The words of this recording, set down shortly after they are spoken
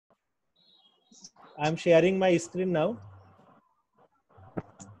I'm sharing my screen now.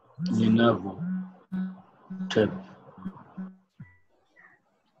 Lenovo tab.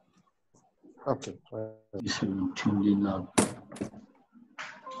 Okay.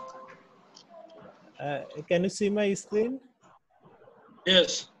 Can you see my screen?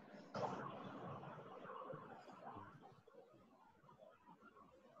 Yes.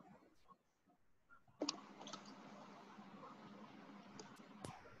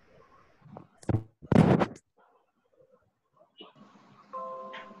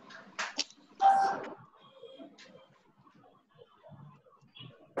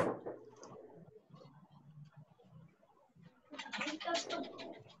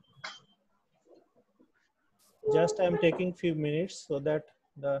 Just I'm taking few minutes so that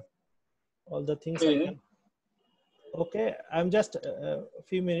all the things I can. Okay, I'm just a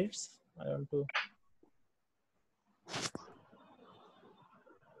few minutes. I want to.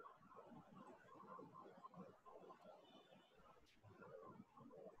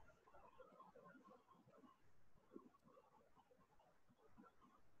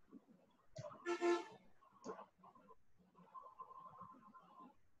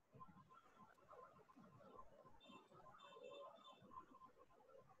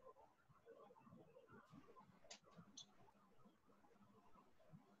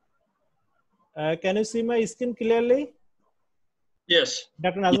 Can you see my screen clearly? Yes.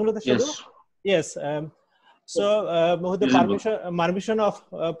 Dr. Nazmul Yes. Yes. With the permission of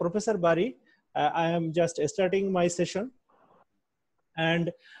Professor Bari, I am just starting my session.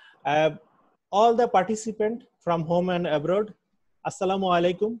 And all the participants from home and abroad, Assalamu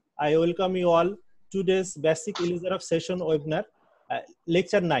alaikum. I welcome you all to today's basic ilizarov session webinar,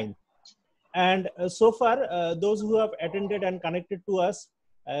 lecture 9. And so far, those who have attended and connected to us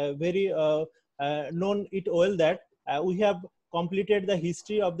known it well that we have completed the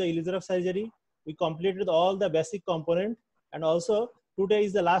history of the ilizarov surgery. We completed all the basic component, and also today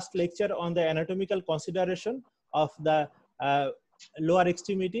is the last lecture on the anatomical consideration of the lower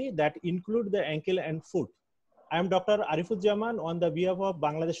extremity that include the ankle and foot. I am Dr. Arifuzzaman on the behalf of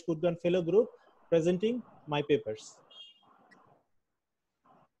Bangladesh Kurgan Fellow Group presenting my papers.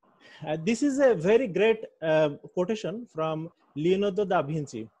 This is a very great quotation from Leonardo da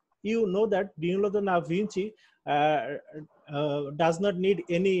Vinci. You know that Leonardo da Vinci does not need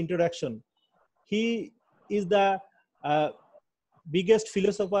any introduction. He is the biggest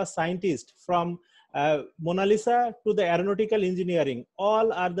philosopher, scientist from Mona Lisa to the aeronautical engineering.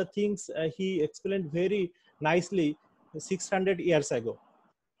 All are the things he explained very nicely 600 years ago.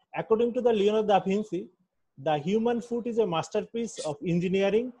 According to the Leonardo da Vinci, the human foot is a masterpiece of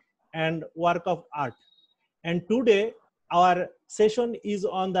engineering and work of art. And today, our session is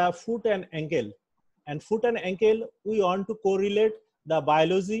on the foot and ankle. And foot and ankle, we want to correlate the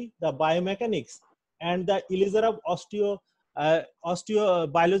biology, the biomechanics, and the ilizarov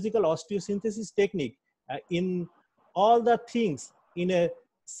biological osteosynthesis technique in all the things in a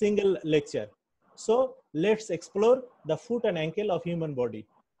single lecture. So let's explore the foot and ankle of human body.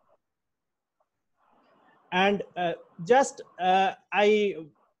 And I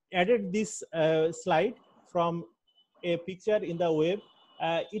added this slide from a picture in the web.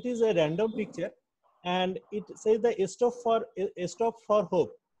 It is a random picture, and it says the stop for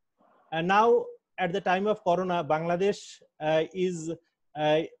hope. And now, at the time of Corona, Bangladesh is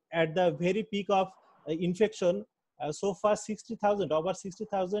at the very peak of infection. So far, over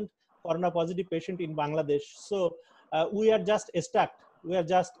 60,000 Corona positive patient in Bangladesh. So we are just stuck. We are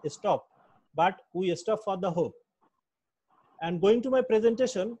just stopped, but we stop for the hope. And going to my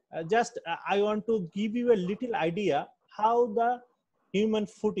presentation, I want to give you a little idea how the human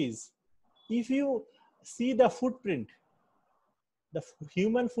foot is. If you see the footprint, the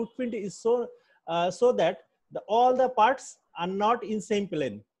human footprint is so that all the parts are not in same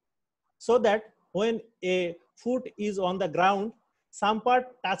plane. So that when a foot is on the ground, some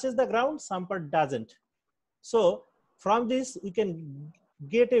part touches the ground, some part doesn't. So from this, we can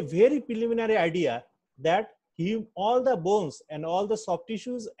get a very preliminary idea that all the bones and all the soft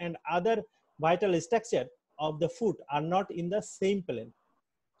tissues and other vital structure of the foot are not in the same plane.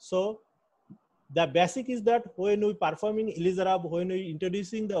 So the basic is that when we performing ilizarov, when we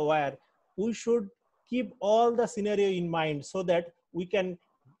introducing the wire, we should keep all the scenario in mind so that we can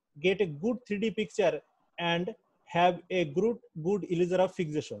get a good 3D picture and have a good ilizarov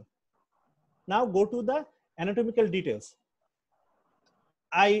fixation. Now go to the anatomical details.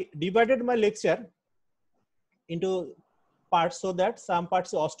 I divided my lecture into parts so that some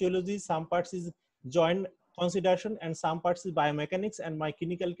parts is osteology, some parts is joint consideration, and some parts is biomechanics and my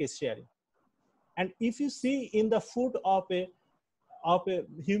clinical case sharing. And if you see in the foot of a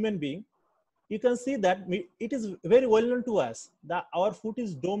human being, you can see that it is very well known to us that our foot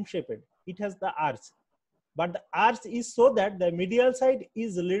is dome shaped. It has the arch, but the arch is so that the medial side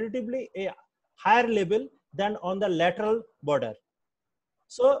is relatively a higher level than on the lateral border.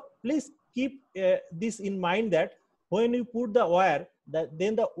 So please keep this in mind, that when you put the wire,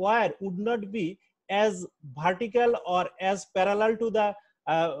 then the wire would not be as vertical or as parallel to the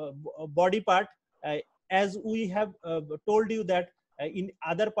body part, as we have told you that in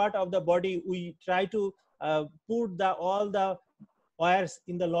other part of the body we try to put all the wires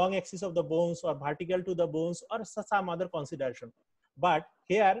in the long axis of the bones or vertical to the bones or some other consideration. But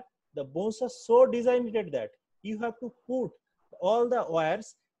here the bones are so designed that you have to put all the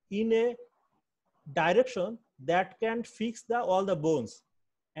wires in a direction that can fix all the bones.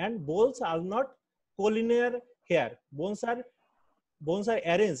 And bones are not collinear here. Bones are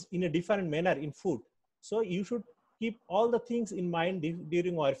arranged in a different manner in foot. So you should keep all the things in mind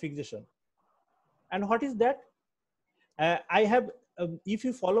during wire fixation. And what is that? I have, if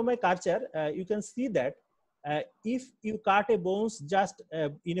you follow my curvature, you can see that if you cut a bones just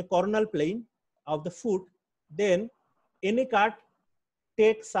in a coronal plane of the foot, then any cut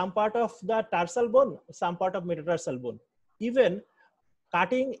take some part of the tarsal bone, some part of metatarsal bone. Even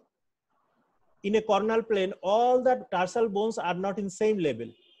cutting in a coronal plane, all the tarsal bones are not in same level.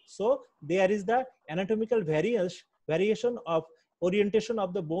 So there is the anatomical variation of orientation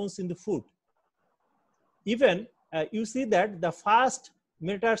of the bones in the foot. Even you see that the first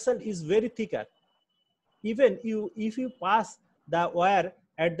metatarsal is very thicker. Even if you pass the wire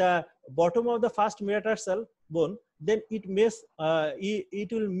at the bottom of the first metatarsal bone, then it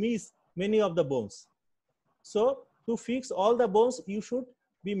will miss many of the bones. So to fix all the bones, you should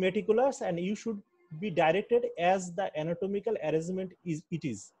be meticulous and you should be directed as the anatomical arrangement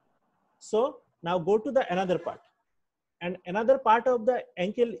is. So now go to the another part. And another part of the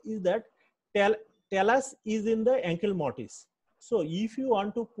ankle is that talus is in the ankle mortise. So if you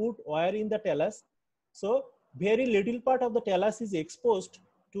want to put wire in the talus, so very little part of the talus is exposed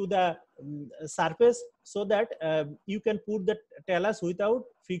to the surface, so that you can put the talus without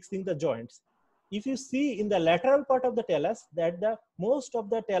fixing the joints. If you see in the lateral part of the talus, that the most of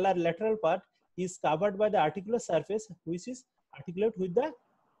the talar lateral part is covered by the articular surface, which is articulate with the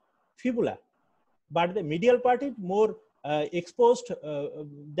fibula. But the medial part is more exposed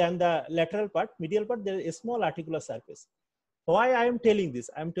than the lateral part. Medial part, there is a small articular surface. Why I am telling this?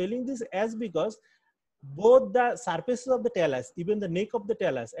 I am telling this as because both the surfaces of the talus, even the neck of the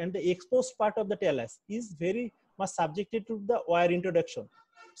talus and the exposed part of the talus is very much subjected to the wire introduction.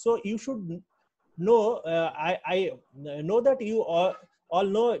 So you should know, I know that you all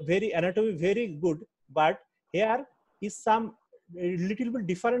know very anatomy very good, but here is some little bit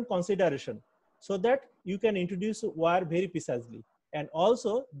different consideration, so that you can introduce wire very precisely. And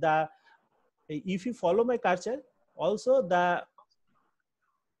also if you follow my curvature, also the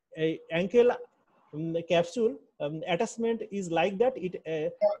ankle capsule attachment is like that, it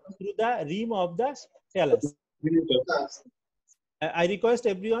through the rim of the talus. I request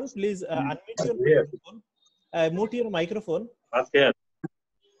everyone, please unmute your microphone, mute your microphone.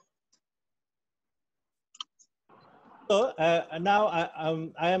 So now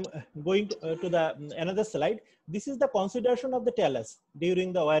I am going to the another slide. This is the consideration of the talus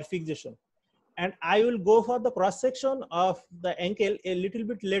during the wire fixation, and I will go for the cross section of the ankle a little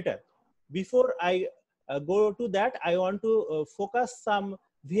bit later. Before I go to that, I want to focus some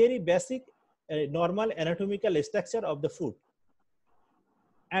very basic normal anatomical structure of the foot.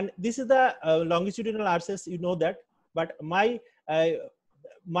 And this is the longitudinal arches, you know that, but my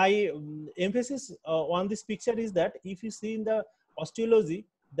emphasis on this picture is that if you see in the osteology,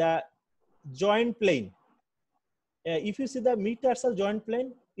 the joint plane, if you see the mid-tarsal joint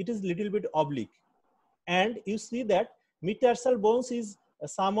plane, it is little bit oblique, and you see that mid-tarsal bones is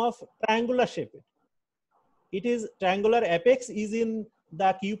some of triangular shape. It is triangular apex is in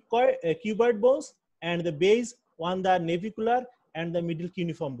the cuboid bones, and the base on the navicular and the middle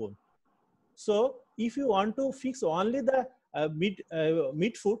cuneiform bone. So if you want to fix only the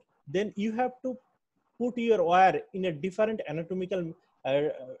mid foot, then you have to put your wire in a different anatomical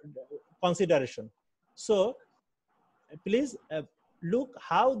consideration. So please look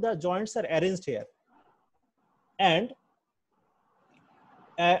how the joints are arranged here. And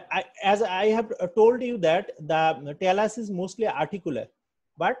as I have told you that the talus is mostly articular,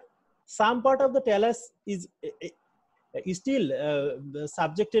 but some part of the talus is still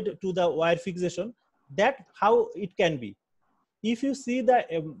subjected to the wire fixation. That how it can be. If you see the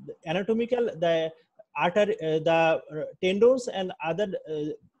anatomical, the tendons and other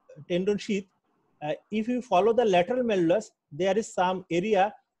tendon sheath, if you follow the lateral malleolus, there is some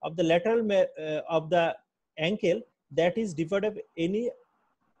area of the lateral of the ankle that is devoid of any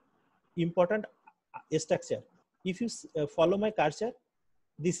important structure. If you follow my cursor,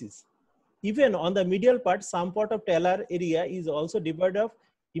 this is. Even on the medial part, some part of talar area is also devoid of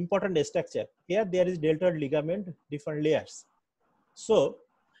important structure. Here there is deltoid ligament, different layers. So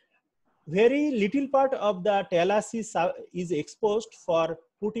very little part of the talus is exposed for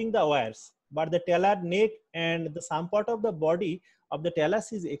putting the wires, but the talar neck and the some part of the body of the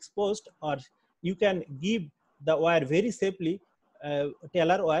talus is exposed, or you can give the wire very safely,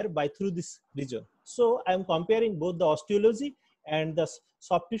 talar wire by through this region. So I am comparing both the osteology and the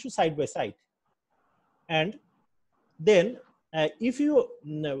soft tissue side by side. And then if you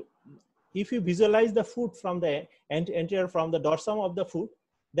visualize the foot from the anterior, from the dorsum of the foot,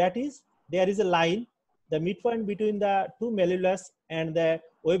 that is, there is a line, the midpoint between the two malleolus and the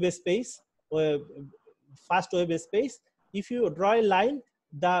web space, first web space. If you draw a line,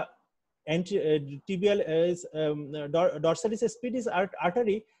 the tibial dorsalis spinatus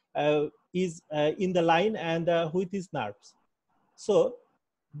artery is in the line, and the width is nerves. So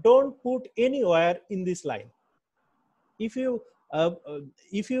don't put any wire in this line. If you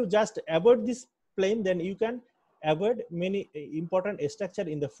just avoid this plane, then you can avoid many important structure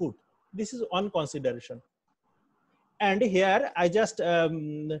in the foot. This is one consideration. And here I just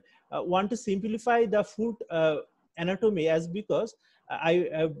want to simplify the foot anatomy, as because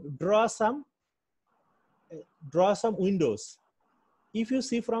I draw some windows. If you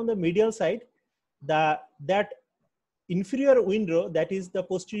see from the medial side, that inferior window, that is the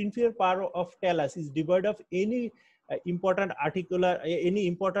posterior inferior part of talus, is devoid of any important articular, any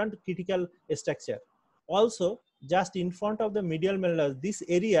important critical structure. Also, just in front of the medial malleolus, this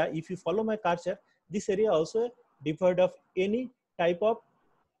area, if you follow my cursor, this area also devoid of any type of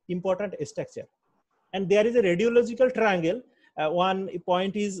important structure. And there is a radiological triangle. One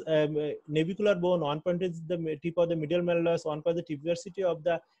point is navicular bone, one point is the tip of the medial malleolus, one point is the tuberosity of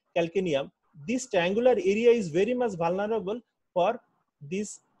the calcaneum. This triangular area is very much vulnerable for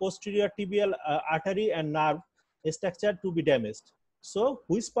this posterior tibial artery and nerve structure to be damaged. So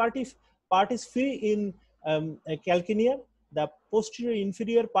which part is free in calcaneum? The posterior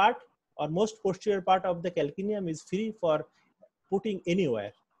inferior part, or most posterior part of the calcaneum, is free for putting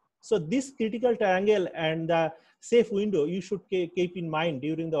anywhere. So this critical triangle and the safe window you should keep in mind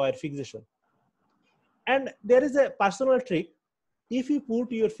during the wire fixation. And there is a personal trick. If you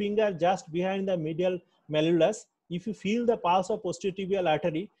put your finger just behind the medial malleolus, if you feel the pulse of posterior tibial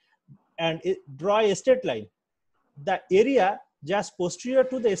artery and draw a straight line, the area just posterior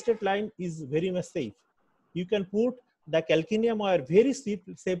to the straight line is very much safe. You can put the calcaneum wire very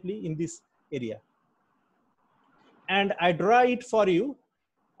safely in this area. And I draw it for you.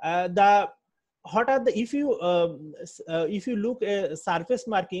 If you look at surface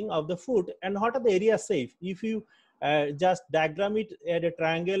marking of the foot, and what are the areas safe? If you just diagram it at a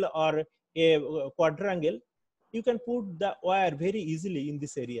triangle or a quadrangle, you can put the wire very easily in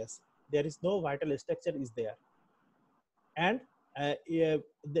these areas. There is no vital structure is there. And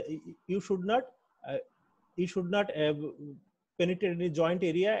you should not penetrate any joint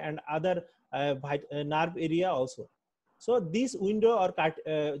area and other nerve area also. So this window or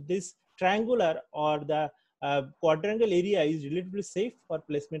this triangular or the quadrangle area is relatively safe for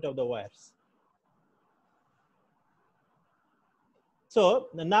placement of the wires. So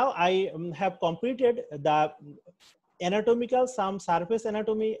now I have completed the anatomical, some surface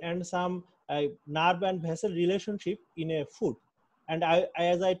anatomy and some nerve and vessel relationship in a foot. And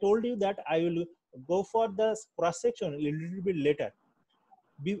as I told you that I will go for the cross section a little bit later.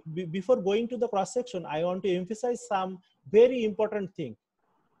 Before going to the cross section, I want to emphasize some very important thing.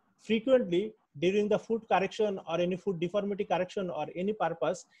 Frequently during the foot correction or any foot deformity correction or any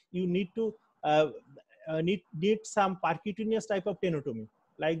purpose, you need to need some percutaneous type of tenotomy,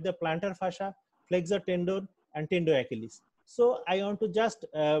 like the plantar fascia, flexor tendon, and tendon Achilles. So I want to just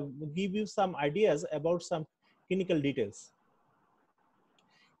give you some ideas about some clinical details.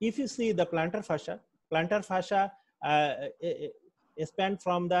 If you see the plantar fascia span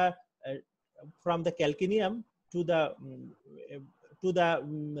from the calcaneum to the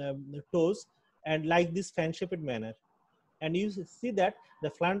toes, and like this fan-shaped manner. And you see that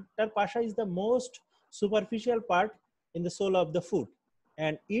the plantar fascia is the most superficial part in the sole of the foot,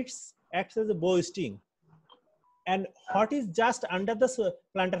 and it acts as a bow sting. And what is just under the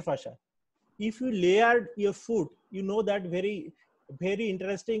plantar fascia? If you layered your foot, you know that very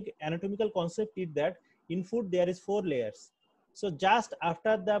interesting anatomical concept is that in foot there is 4 layers. So just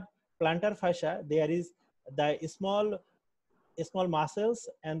after the plantar fascia, there is the small muscles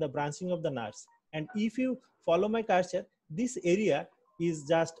and the branching of the nerves. And if you follow my cursor, this area is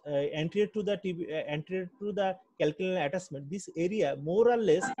just anterior to the anterior to the calcaneal attachment. This area more or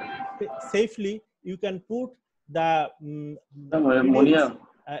less safely you can put the needles,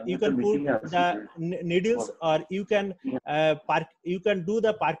 you can put the needles, or you can you can do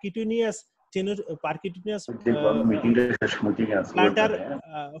the percutaneous plantar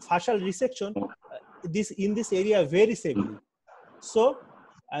fascial resection this in this area very safely. So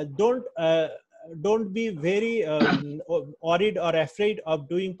don't be very worried or afraid of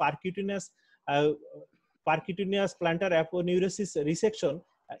doing percutaneous plantar aponeurosis resection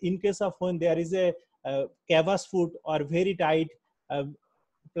in case of when there is a cavus foot or very tight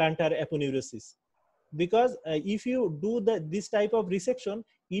plantar aponeurosis, because if you do this type of resection,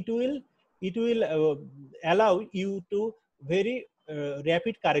 it will allow you to very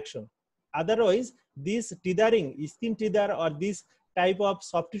rapid correction. Otherwise, this tethering, skin tether or this type of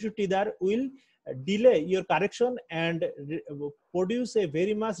soft tissue tether will delay your correction and produce a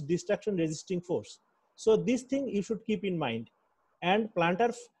very much destruction resisting force. So this thing you should keep in mind. And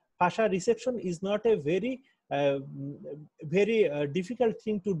plantar fascia resection is not a very difficult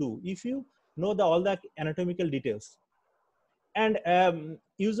thing to do if you know all the anatomical details. And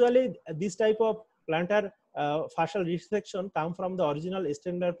usually this type of plantar fascial resection come from the original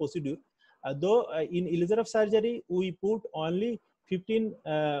standard procedure. Though in ilizarov surgery we put only 15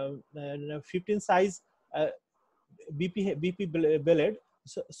 size BP blade,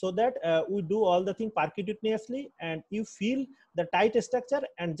 so that we do all the thing percutaneously, and you feel the tight structure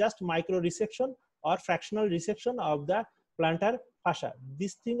and just micro resection or fractional resection of the plantar fascia.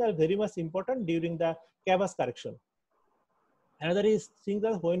 These things are very much important during the cavus correction. Another is thing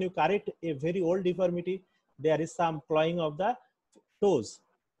that when you correct a very old deformity, there is some clawing of the toes.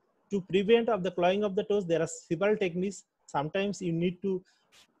 To prevent of the clawing of the toes, there are several techniques. Sometimes you need to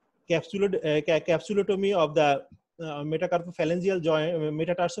capsulotomy of the metacarpophalangeal joint,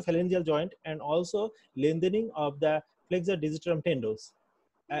 metatarsophalangeal joint, and also lengthening of the flexor digitorum tendons.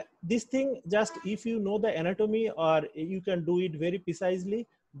 This thing, just if you know the anatomy, or you can do it very precisely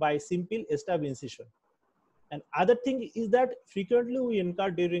by simple stab incision. And other thing is that frequently we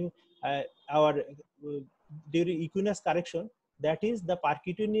incur during during equinus correction, that is the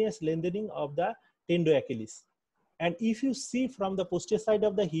percutaneous lengthening of the tendo Achilles. And if you see from the posterior side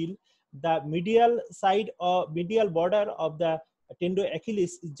of the heel, the medial side or medial border of the tendo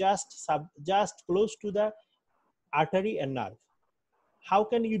Achilles is just close to the artery and nerve. How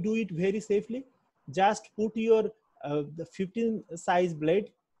can you do it very safely? Just put your the 15 size blade.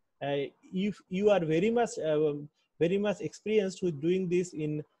 If you are very much experienced with doing this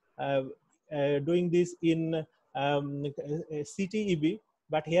in CTEB,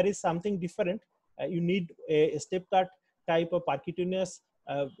 but here is something different. You need a step cut type of percutaneous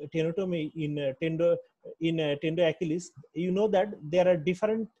tenotomy in tendo Achilles. You know that there are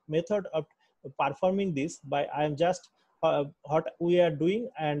different methods of performing this. By I am just what we are doing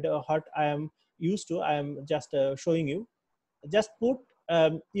and what I am used to. I am just showing you. Just put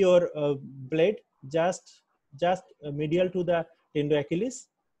your blade just medial to the tendo Achilles,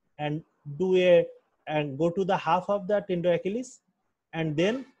 and go to the half of the tendo Achilles, and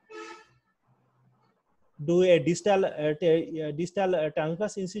then do a distal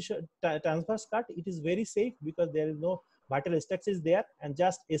transverse incision, transverse cut. It is very safe because there is no vital structure there, and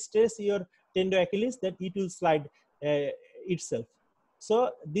just stress your tendo Achilles that it will slide itself.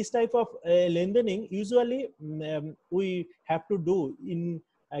 So this type of lengthening usually we have to do in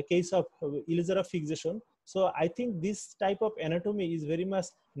a case of ilizarov fixation. So I think this type of anatomy is very much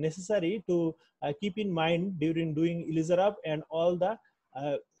necessary to keep in mind during doing ilizarov and all the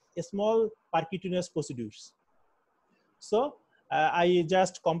small percutaneous procedures. So I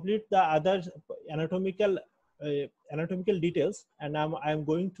just complete the other anatomical details, and I'm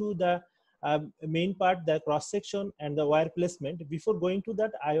going to the main part, the cross section and the wire placement. Before going to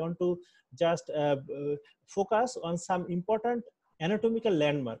that, I want to just focus on some important anatomical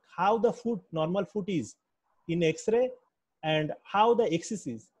landmark, how the foot, normal foot is in X-ray, and how the axis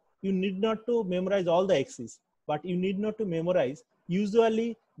is. You need not to memorize all the axis, but you need not to memorize.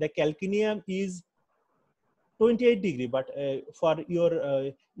 Usually the calcaneum is 28 degree, but for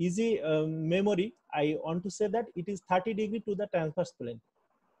your easy memory, I want to say that it is 30 degree to the transverse plane.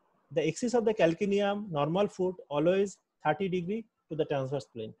 The axis of the calcaneum, normal foot, always 30 degree to the transverse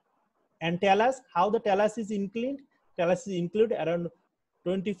plane. And talus, how the talus is inclined? Talus is inclined around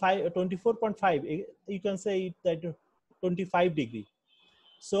 24.5. You can say it that 25 degree.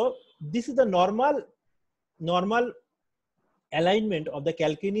 So this is the normal alignment of the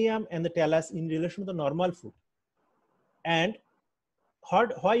calcaneum and the talus in relation to the normal foot. And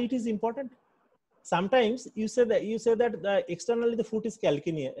why it is important? Sometimes you say that the externally the foot is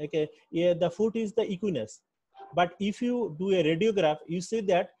calcaneum. Okay, yeah, the foot is the equinus. But if you do a radiograph, you see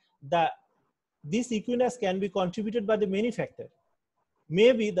that this equinus can be contributed by the many factors.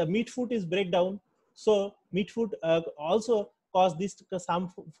 Maybe the midfoot is breakdown, so midfoot also cause this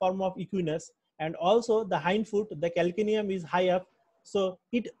some form of equinus, and also the hind foot, the calcaneum is high up, so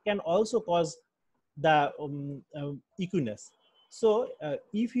it can also cause the equinus. So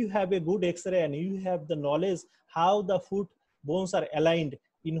if you have a good X-ray and you have the knowledge how the foot bones are aligned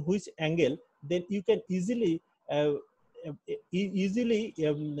in which angle, then you can easily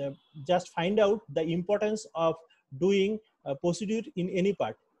just find out the importance of doing a procedure in any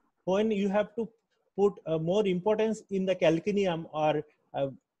part. When you have to put more importance in the calcaneum or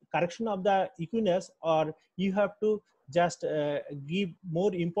correction of the equinus, or you have to just give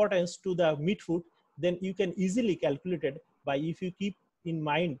more importance to the midfoot, then you can easily calculate it by if you keep in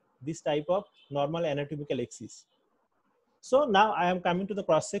mind this type of normal anatomical axis. So now I am coming to the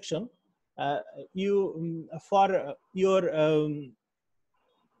cross section. For your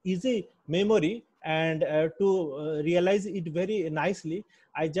easy memory and to realize it very nicely,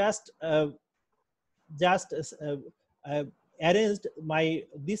 I just arranged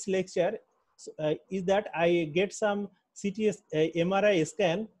this lecture is that I get some CT MRI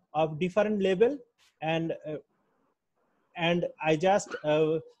scan of different level, and I just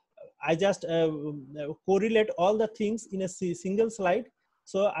correlate all the things in a single slide.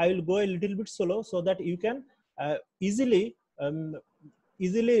 So I will go a little bit slow so that you can easily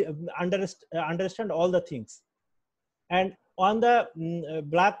understand all the things. And on the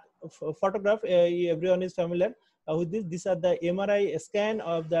black photograph, everyone is familiar with this. These are the MRI scan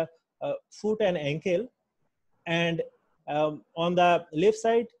of the foot and ankle. And on the left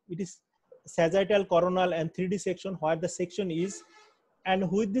side, it is sagittal, coronal, and 3D section where the section is.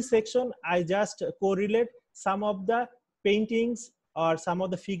 And with this section, I just correlate some of the paintings or some of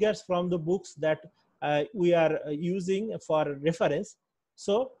the figures from the books that we are using for reference.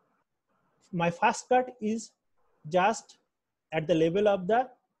 So my first cut is just at the level of the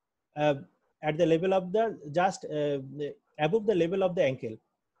just above the level of the ankle.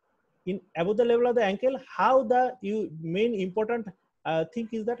 Above the level of the ankle, how the main important thing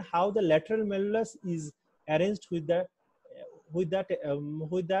is that how the lateral malleolus is arranged with the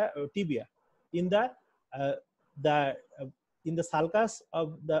tibia. In the sulcus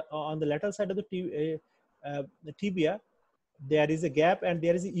of the on the lateral side of the tibia, there is a gap and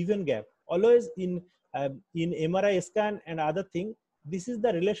there is an even gap. Always in MRI scan and other thing, this is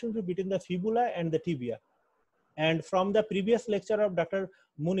the relationship between the fibula and the tibia. And from the previous lecture of Dr.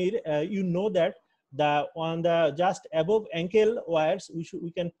 Munir, you know that on the just above ankle wires,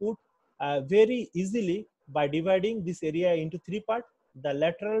 we can put very easily by dividing this area into 3 parts. The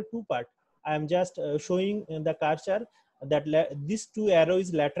lateral 2 part, I am just showing in the cursor that this 2 arrow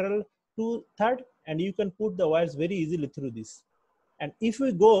is lateral 2/3, and you can put the wires very easily through this. And if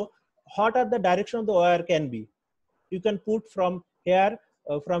we go, what are the direction of the wire can be? You can put from here,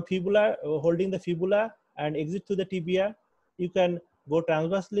 from fibula, holding the fibula and exit to the tibia. You can go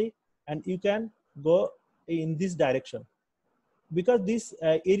transversely, and you can go in this direction. Because this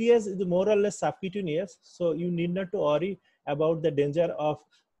areas is more or less subcutaneous, so you need not to worry about the danger of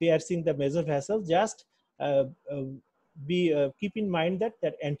piercing the major vessels. Just keep in mind that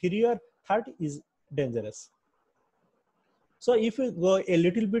anterior third is dangerous. So if you go a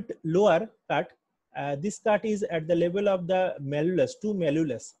little bit lower cut, this cut is at the level of the malleolus, 2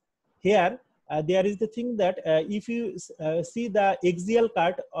 malleolus. Here, there is the thing that if you see the axial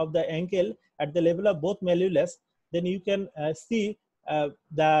cut of the ankle at the level of both malleolus, then you can see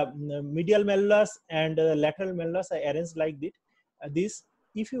the medial malleolus and lateral malleolus are arranged like this.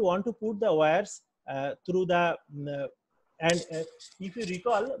 If you want to put the wires through the, if you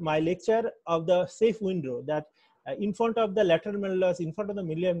recall my lecture of the safe window, that in front of the lateral malleolus, in front of the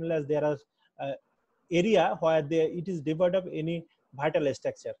medial malleolus, there are area where it is devoid of any vital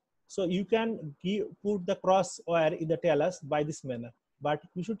structure. So you can put the cross wire in the talus by this manner. But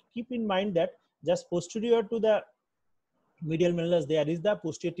you should keep in mind that just posterior to the medial malleolus, there is the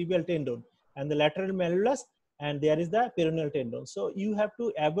posterior tibial tendon, and the lateral malleolus, and there is the peroneal tendon. So you have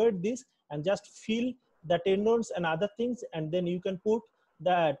to avoid this and just feel the tendons and other things, and then you can put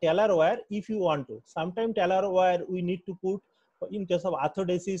the talar wire if you want to. Sometimes talar wire we need to put in case of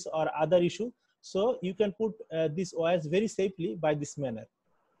arthrodesis or other issue. So you can put these wires very safely by this manner.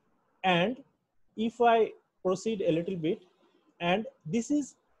 And if I proceed a little bit, and this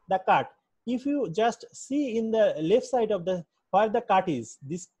is the cut. If you just see in the left side of the where the cut is,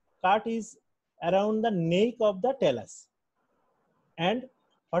 this cut is around the neck of the talus. And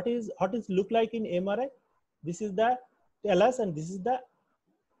what is look like in MRI? This is the talus and this is the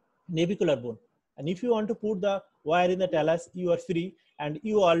navicular bone. And if you want to put the wire in the talus, you are free, and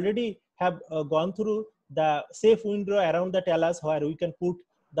you already have gone through the safe window around the talus where we can put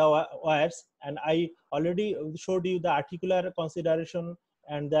the wires, and I already showed you the articular consideration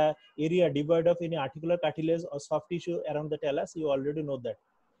and the area devoid of any articular cartilage or soft tissue around the talus. You already know that.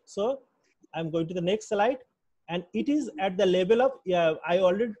 So I'm going to the next slide, and it is at the level of, I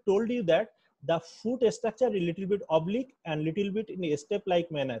already told you that the foot structure is a little bit oblique and little bit in a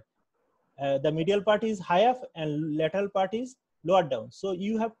step-like manner. The medial part is high up and lateral part is lower down. So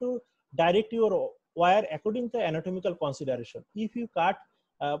you have to direct your wire according to anatomical consideration. If you cut,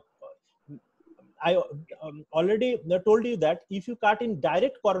 I already told you that if you cut in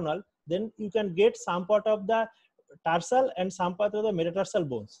direct coronal, then you can get some part of the tarsal and some part of the metatarsal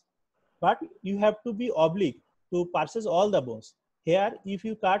bones. But you have to be oblique to process all the bones. Here, if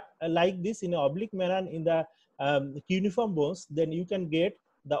you cut like this in an oblique manner in the cuneiform bones, then you can get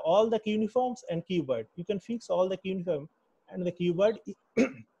all the cuneiforms and cuboid. You can fix all the cuneiform and the cuboid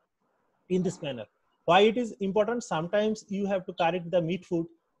in this manner. Why it is important? Sometimes you have to correct the midfoot,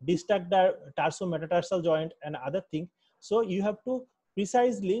 distract the tarso-metatarsal joint and other thing. So you have to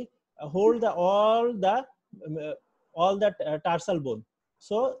precisely hold all the tarsal bone.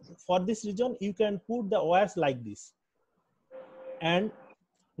 So for this reason, you can put the wires like this. And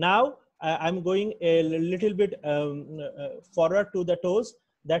now I'm going a little bit forward to the toes.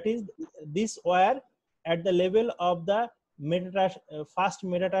 That is this wire at the level of the first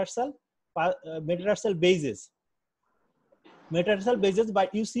metatarsal bases. Metatarsal bases,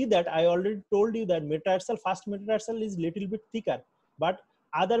 but you see that I already told you that first metatarsal is little bit thicker, but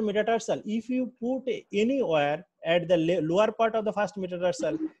other metatarsal, if you put any wire at the lower part of the first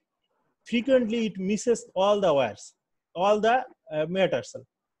metatarsal, frequently it misses all the wires, all the metatarsal.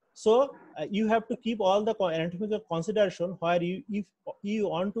 So you have to keep all the anatomical consideration where if you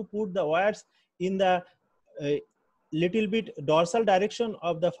want to put the wires in the little bit dorsal direction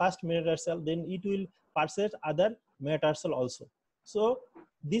of the first metatarsal, then it will process other metatarsal also. So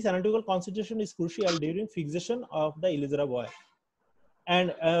this anatomical consideration is crucial during fixation of the ilizarov wire.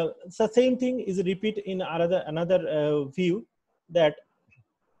 And so same thing is repeat in another view, that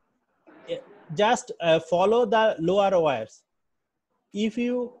just follow the lower wires. If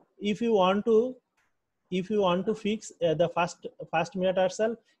you want to fix the first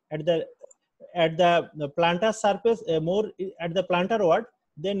metatarsal at the plantar surface, more at the plantar rod,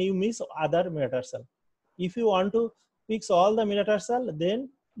 then you miss other metatarsal. If you want to fix all the metatarsal, then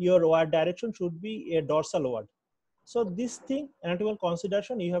your word direction should be a dorsal word. So this thing, anatomical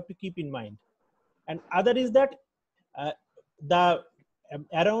consideration, you have to keep in mind. And other is that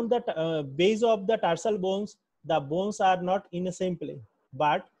around the base of the tarsal bones, the bones are not in the same plane,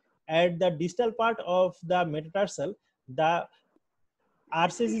 but at the distal part of the metatarsal, the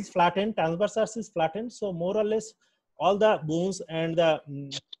arches is flattened, transverse arch is flattened. So more or less all the bones and the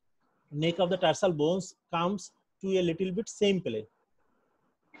neck of the tarsal bones comes to a little bit same plane.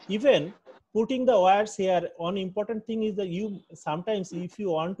 Even putting the wires here, one important thing is that you sometimes, if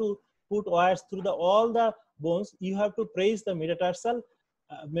you want to put wires through all the bones, you have to press the metatarsal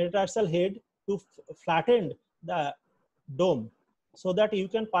head to flatten the dome, so that you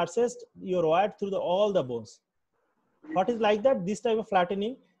can process your wire through all the bones. What is like that? This type of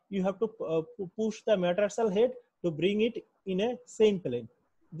flattening, you have to push the metatarsal head to bring it in a same plane.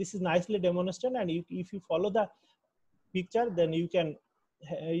 This is nicely demonstrated, and if you follow the picture, then you can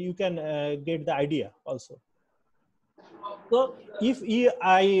get the idea also. So if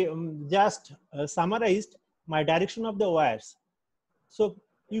I just summarized my direction of the wires, so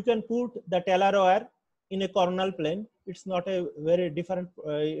you can put the talar wire in a coronal plane. It's not a very different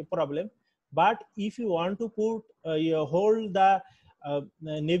problem. But if you want to put you hold the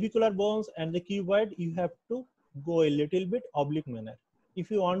navicular bones and the cuboid, you have to go a little bit oblique manner. If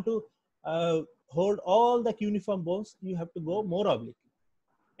you want to hold all the cuneiform bones, you have to go more oblique.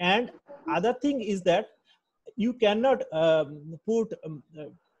 And other thing is that you cannot put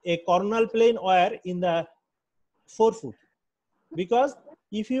a coronal plane wire in the forefoot, because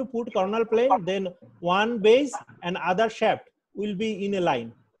if you put coronal plane, then one base and other shaft will be in a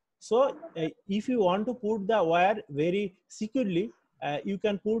line. So if you want to put the wire very securely, you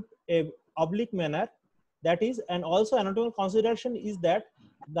can put a oblique manner. That is, and also anatomical consideration is that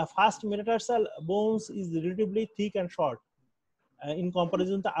the first metatarsal bones is relatively thick and short in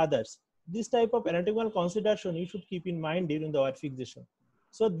comparison to others. This type of anatomical consideration you should keep in mind during the wire fixation.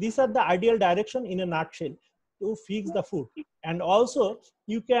 So these are the ideal direction in a nutshell to fix the foot. And also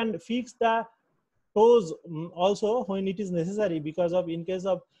you can fix the toes also when it is necessary, because of in case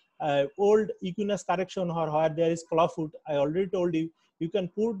of old equinus correction or where there is clawfoot. I already told you, you can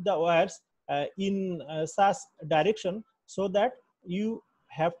put the wires in such direction so that you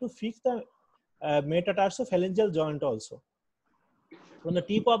have to fix the metatarsophalangeal joint also, from the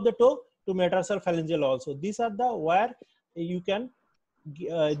tip of the toe to metatarsophalangeal also. These are the wire you can,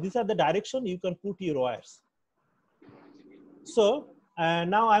 these are the direction you can put your wires. So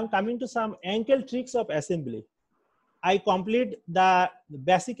now I'm coming to some ankle tricks of assembly. I complete the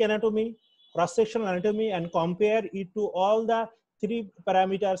basic anatomy, cross-sectional anatomy, and compare it to all the 3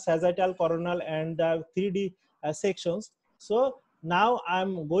 parameters, sagittal, coronal, and the 3D sections. So now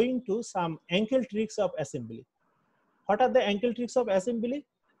I'm going to some ankle tricks of assembly. What are the ankle tricks of assembly?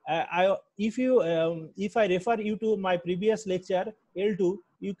 If I refer you to my previous lecture L2,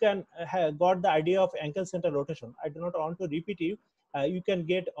 you can got the idea of ankle center rotation. I do not want to repeat you. You can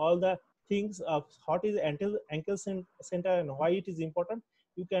get all the things of what is ankle center and why it is important.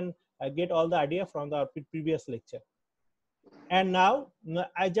 You can get all the idea from the previous lecture. And now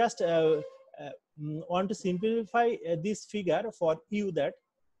I just want to simplify this figure for you, that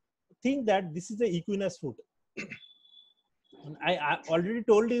think that this is the equinus foot. I already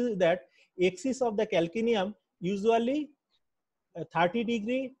told you that axis of the calcaneum usually 30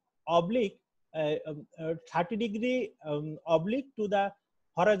 degree oblique, 30 degree oblique to the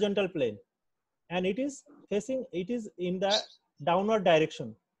horizontal plane, and it is facing, it is in the downward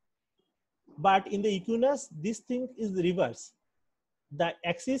direction. But in the equinus, this thing is reverse. The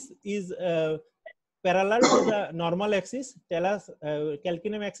axis is parallel to the normal axis.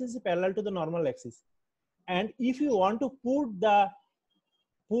 Calcaneum axis is parallel to the normal axis. And if you want to put the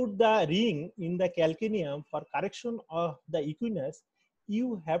ring in the calcaneum for correction of the equinus,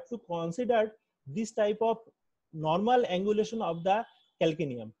 you have to consider this type of normal angulation of the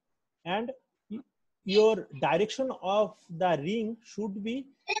calcaneum, and your direction of the ring should be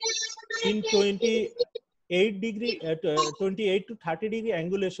in 28 degree 28 to 30 degree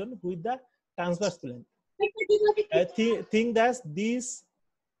angulation with the transverse plane. Think that this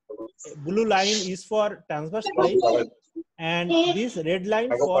blue line is for transverse plane, and this red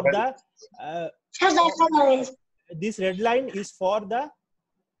line for the this red line is for the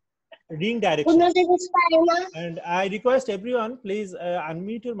ring direction. And I request everyone, please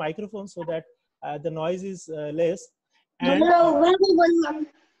unmute your microphone so that the noise is less. And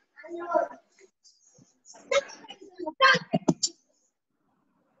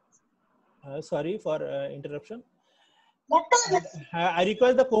sorry for interruption. I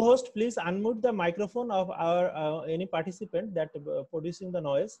request the co-host, please unmute the microphone of our any participant that producing the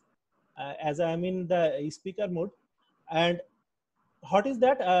noise, as I am in the speaker mode. And what is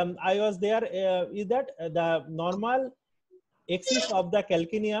that? I was there. Is that the normal axis of the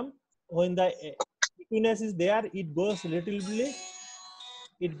calcaneum, when the equinus is there, it goes relatively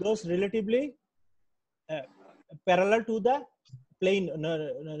parallel to the plane,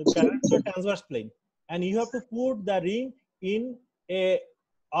 parallel to the transverse plane, and you have to put the ring in a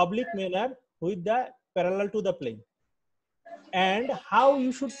oblique manner with the parallel to the plane. And how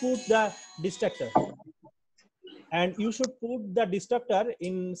you should put the destructor? And you should put the destructor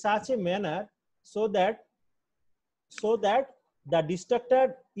in such a manner so that the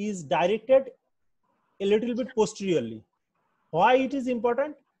destructor is directed a little bit posteriorly. Why it is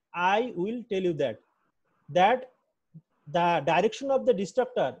important? I will tell you that the direction of the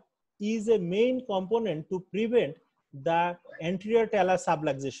destructor is a main component to prevent the anterior talar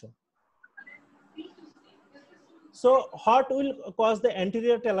subluxation. So what will cause the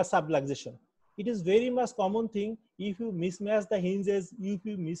anterior talar subluxation? It is very much common thing. If you mismatch the hinges, if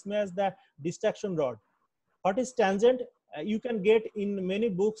you mismatch the distraction rod. What is tangent? You can get in many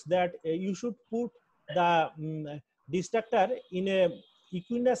books that you should put the destructor in a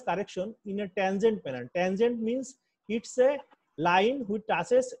equinus correction in a tangent manner. Tangent means it's a line which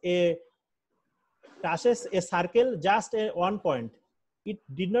touches a circle just at one point. It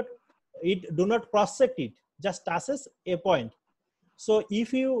do not cross sect it, just touches a point. So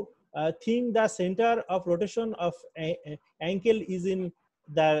if you think the center of rotation of ankle is in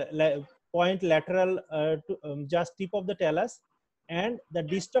the point lateral to just tip of the talus, and the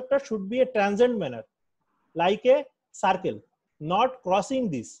destructor should be a transient manner, like a circle, not crossing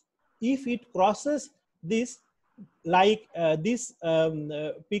this. If it crosses this, like this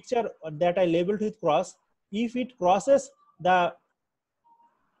picture that I labeled with cross, if it crosses the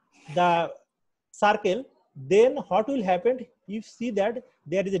circle, then what will happen? You see that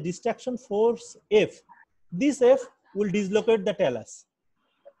there is a distraction force F. This F will dislocate the talus.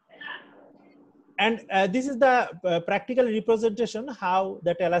 And this is the practical representation how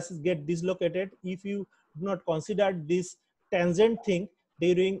the talus get dislocated if you do not consider this tangent thing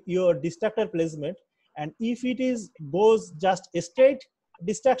during your distractor placement. And if it is goes just a straight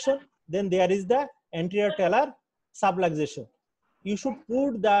distraction, then there is the anterior talar subluxation. You should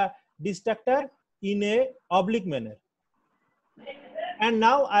put the distractor in a oblique manner. And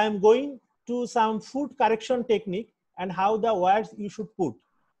now I am going to some foot correction technique and how the wires you should put.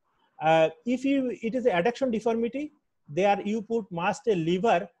 If it is an adduction deformity, there you must a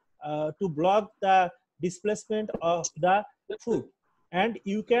lever to block the displacement of the foot, and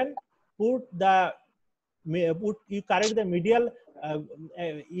you can put the you correct the medial.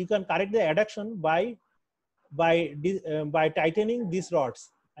 You can correct the adduction by tightening these rods.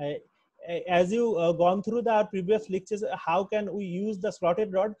 As you gone through the previous lectures, how can we use the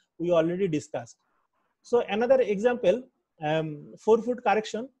slotted rod? We already discussed. So another example, forefoot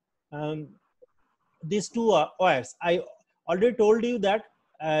correction. These two wires. I already told you that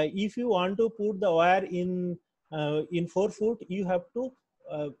if you want to put the wire in forefoot, you have to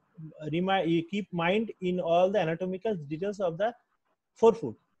you keep mind in all the anatomical details of the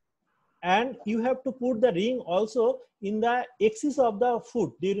forefoot, and you have to put the ring also in the axis of the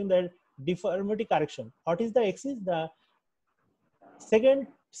foot during the deformity correction. What is the axis? The second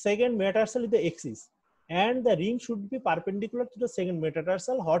metatarsal is the axis, and the ring should be perpendicular to the second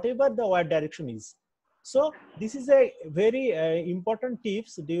metatarsal, whatever the wire direction is. So this is a very important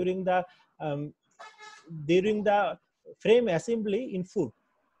tips during the frame assembly in foot.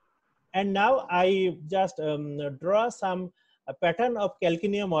 And now I just draw some pattern of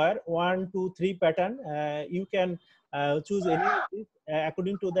calcaneum wire, 1, 2, 3 pattern. You can choose any of these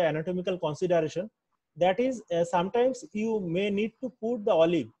according to the anatomical consideration. That is, sometimes you may need to put the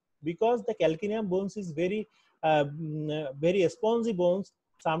olive because the calcaneum bones is very very spongy bones.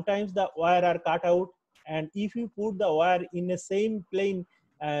 Sometimes the wire are cut out, and if you put the wire in the same plane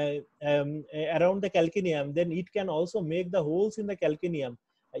around the calcaneum, then it can also make the holes in the calcaneum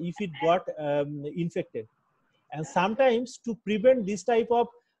if it got infected. And sometimes to prevent this type of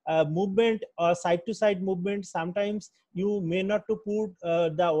movement or side to side movement, sometimes you may not to put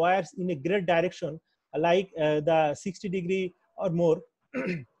the wires in a great direction like the 60 degree or more.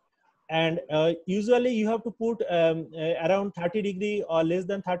 And usually you have to put around 30 degree or less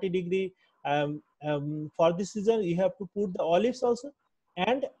than 30 degree. For this reason, you have to put the olives also,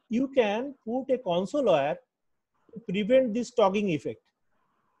 and you can put a console wire to prevent this togging effect.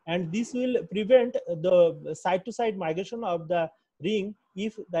 And this will prevent the side to side migration of the ring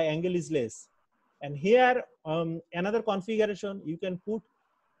if the angle is less. And here another configuration, you can put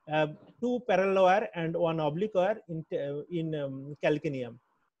 2 parallel wire and 1 oblique wire in calcaneum.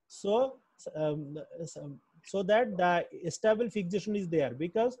 So so that the stable fixation is there,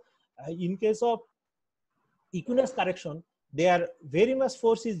 because in case of equinus correction, there very much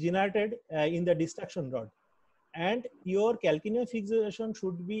force is generated in the distraction rod, and your calcaneum fixation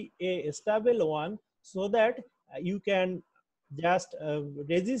should be a stable one, so that you can just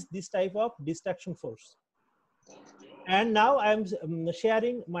resist this type of distraction force. And now I am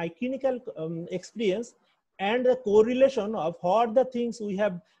sharing my clinical experience and the correlation of what the things we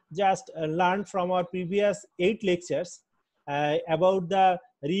have just learned from our previous 8 lectures about the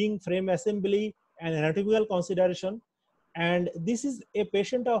ring frame assembly and anatomical consideration. And this is a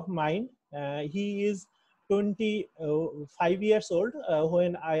patient of mine. He is 25 years old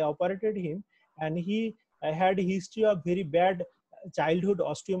when I operated him, and he had a history of very bad childhood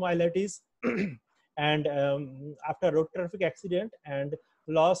osteomyelitis and after road traffic accident, and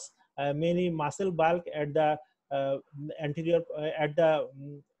lost many muscle bulk at the anterior at the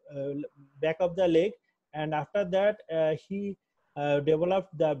back of the leg, and after that he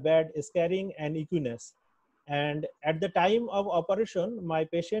developed the bad scarring and equinus. And at the time of operation, my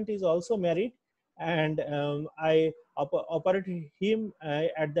patient is also married, and I operated him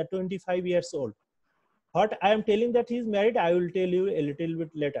at the 25 years old. What I am telling that he is married, I will tell you a little bit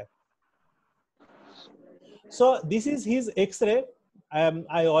later. So this is his X-ray.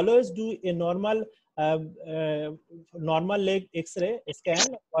 I always do a normal normal leg X-ray scan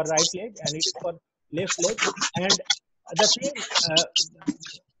for right leg, and it's for left leg. And the thing,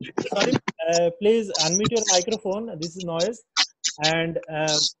 sorry, please unmute your microphone. This is noise. And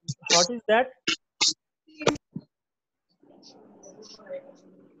what is that?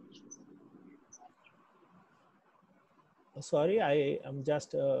 Sorry, I am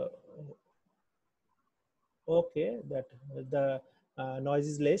just okay. That the noise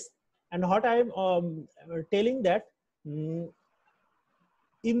is less. And what I am telling that in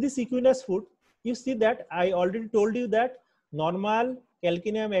this equinus foot, you see that I already told you that normal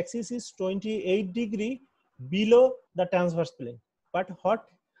calcaneum axis is 28 degree below the transverse plane. But what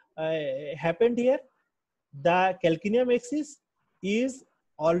happened here? The calcaneum axis is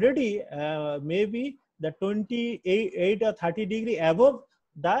already maybe the 28 or 30 degree above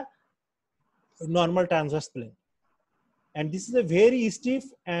the normal transverse plane. And this is a very stiff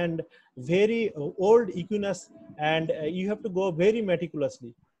and very old equinus, and you have to go very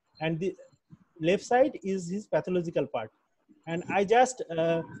meticulously. And the left side is his pathological part. And I just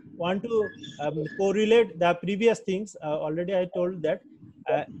want to correlate the previous things. Already I told that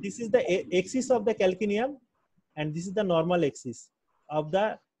this is the axis of the calcaneum, and this is the normal axis of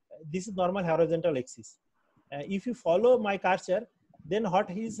the, this is normal horizontal axis. If you follow my cursor, then what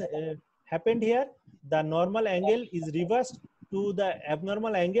is happened here, the normal angle is reversed to the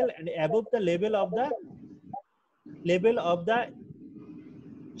abnormal angle and above the level of the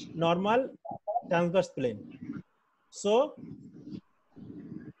normal transverse plane. So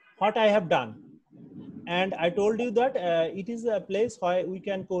what I have done, and I told you that it is a place where we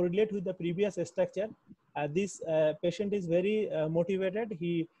can correlate with the previous structure. This patient is very motivated.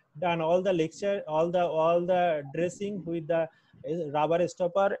 He done all the lecture, all the dressing with the rubber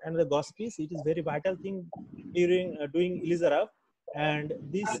stopper and the gauze piece. It is very vital thing during doing ilizarov, and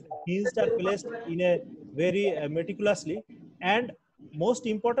these hinges are placed in a very meticulously. And most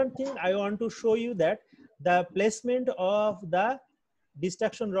important thing I want to show you that the placement of the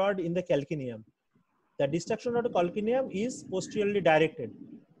distraction rod in the calcaneum. The distraction rod calcaneum is posteriorly directed.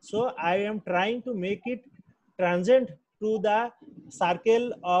 So I am trying to make it transient to the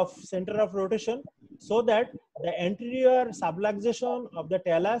circle of center of rotation so that the anterior subluxation of the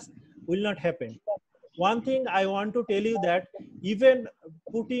talus will not happen. One thing I want to tell you that even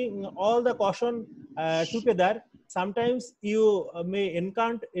putting all the caution together, sometimes you may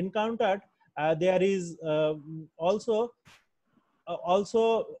encounter there is also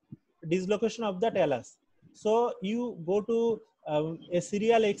dislocation of the talus. So you go to a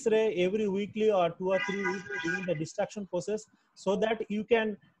serial X-ray every weekly or 2 or 3 weeks during the distraction process, so that you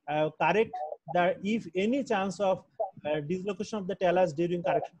can correct that if any chance of dislocation of the talus during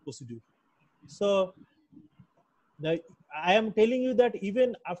correction procedure. So I am telling you that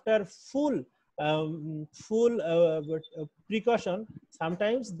even after full precaution,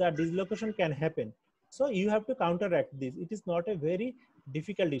 sometimes the dislocation can happen. So you have to counteract this. It is not a very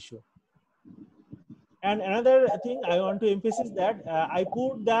difficult issue. And another thing I want to emphasize that I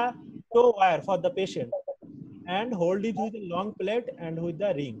put the toe wire for the patient and hold it with a long plate and with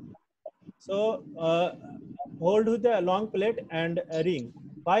the ring. So hold with the long plate and a ring.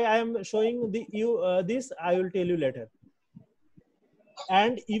 Why I am showing this, I will tell you later.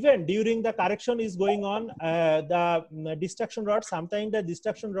 And even during the correction is going on, the distraction rod, sometimes the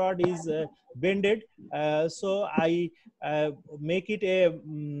distraction rod is bended. So I make it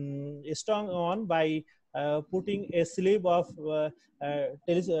a strong on by putting a sleeve of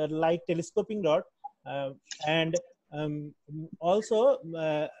like telescoping rod. And also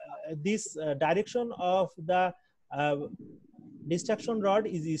this direction of the distraction rod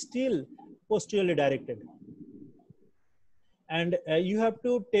is still posteriorly directed. And you have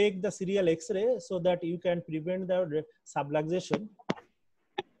to take the serial X-ray so that you can prevent the subluxation.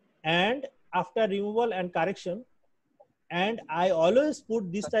 And after removal and correction, and I always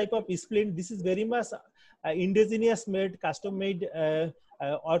put this type of splint. This is very much indigenous made, custom made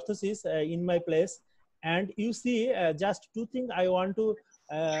orthosis in my place. And you see, just two things I want to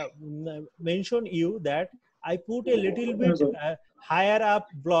mention you that I put a little bit higher up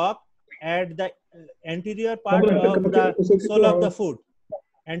block at the anterior part of the sole of the foot,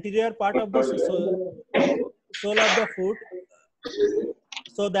 anterior part of the sole of the foot,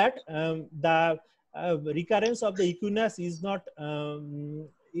 so that the recurrence of the equinus is not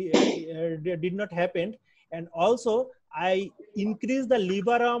did not happen. And also I increase the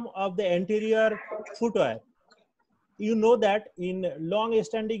lever arm of the anterior footwear. You know that in long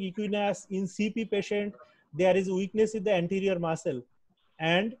standing equinus in CP patient there is weakness in the anterior muscle,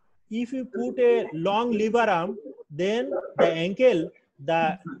 and if you put a long lever arm, then the ankle,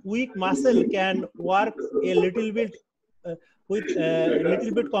 the weak muscle can work a little bit with a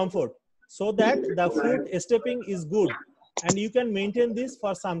little bit comfort, so that the foot stepping is good, and you can maintain this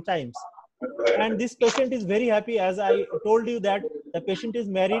for some times. And this patient is very happy. As I told you that the patient is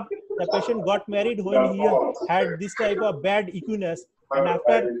married. The patient got married when he had this type of bad equinus, and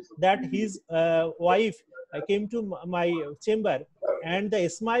after that his wife came to my chamber, and the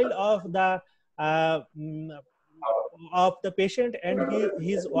smile of the patient and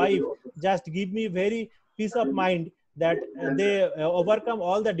his wife just give me very peace of mind that they overcome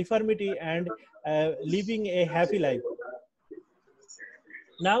all the deformity and living a happy life.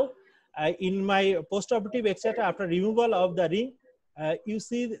 Now, in my postoperative etc. after removal of the ring, you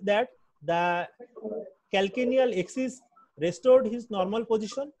see that the calcaneal axis restored his normal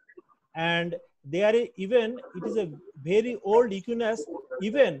position, and there even it is a very old equinus.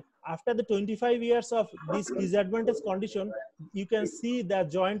 Even after the 25 years of this disadvantaged condition, you can see the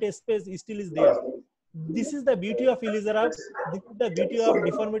joint space still is there. This is the beauty of ilizarov. This is the beauty of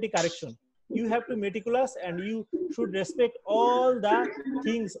deformity correction. You have to meticulous, and you should respect all the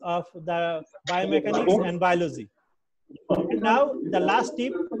things of the biomechanics and biology. And now the last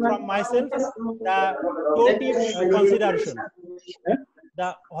tip from myself, the toe tip consideration.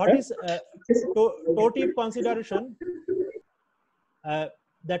 The what is toe tip consideration?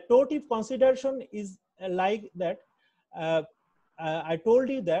 The toe tip consideration is like that. I told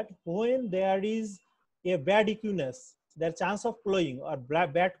you that when there is a bad equinus, the chance of clawing or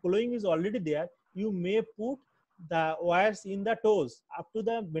bad clawing is already there. You may put the wires in the toes up to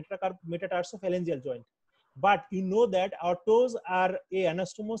the metatarsophalangeal joint. But you know that our toes are a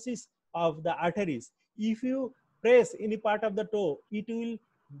anastomosis of the arteries. If you press any part of the toe, it will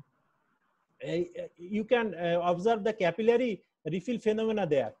you can observe the capillary refill phenomena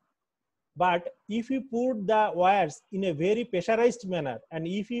there. But if you put the wires in a very pressurized manner, and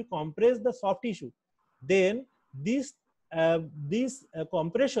if you compress the soft tissue, then this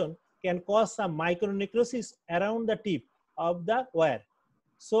compression can cause some micronecrosis around the tip of the wire.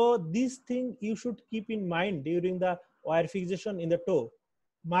 So this thing you should keep in mind during the wire fixation in the toe.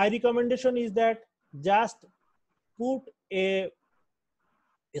 My recommendation is that just put a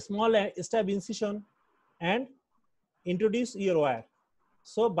small stab incision and introduce your wire.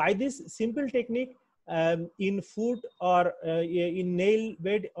 So by this simple technique, in foot or in nail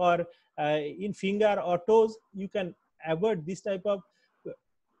bed or in finger or toes, you can avoid this type of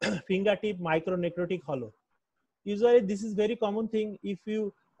fingertip micronecrotic hollow. Usually this is very common thing if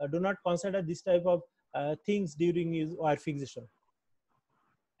you do not consider this type of things during his wire fixation.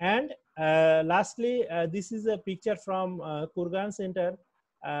 And lastly, this is a picture from Kurgan Center.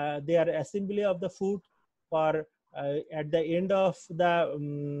 Their assembly of the foot for at the end of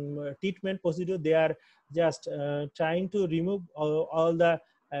the treatment procedure. They are just trying to remove all the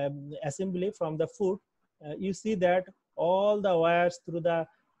assembly from the foot. You see that all the wires through the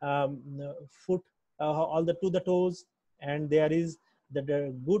foot, all the to the toes, and there is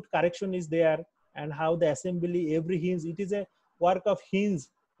the good correction is there, and how the assembly every hinge. It is a work of hinge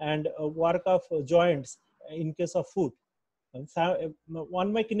and work of joints in case of foot. So,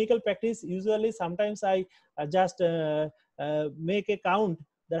 on my clinical practice, usually sometimes I just make a count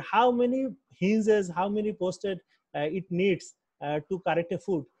that how many hinges, how many posted it needs to correct a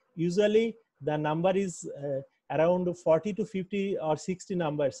foot. Usually the number is around 40 to 50 or 60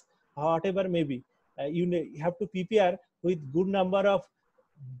 numbers, whatever may be. You have to prepare with good number of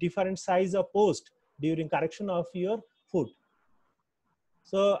different size of post during correction of your foot.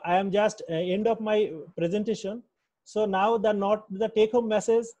 So I am just end of my presentation. So now not the take home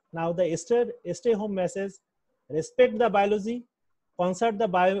message, now the stay home message: respect the biology,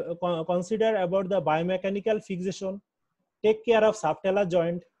 consider about the biomechanical fixation, take care of subtalar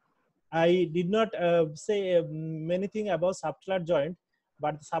joint. I did not say many things about subtalar joint,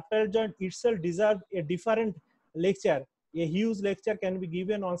 but the subtalar joint itself deserves a different lecture. A huge lecture can be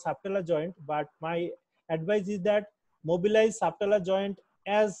given on subtalar joint, but my advice is that mobilize subtalar joint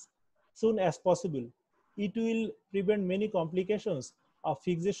as soon as possible. It will prevent many complications of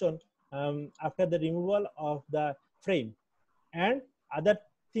fixation after the removal of the frame. And other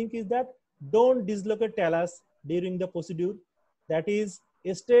thing is that don't dislocate talus during the procedure. That is,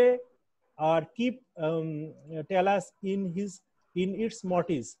 stay or keep talus in its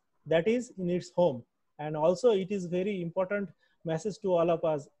mortis, that is in its home. And also it is very important message to all of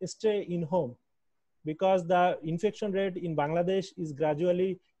us: stay in home, because the infection rate in Bangladesh is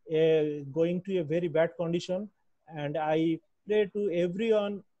gradually going to a very bad condition. And I pray to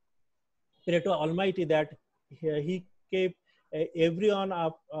everyone, pray to Almighty that He keep everyone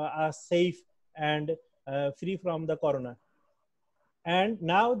up safe and free from the corona. And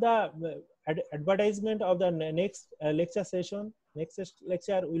now the advertisement of the next lecture session. Next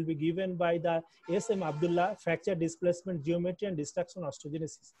lecture will be given by the S.M. Abdullah, Fracture Displacement Geometry and Destruction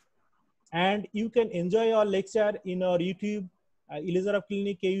Osteogenesis. And you can enjoy our lecture in our YouTube, Ilizarov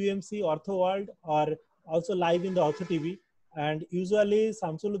Clinic, KUMC, Ortho World, or also live in the Ortho TV. And usually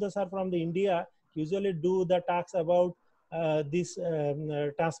Samsuluddha sir from the India usually do the talks about this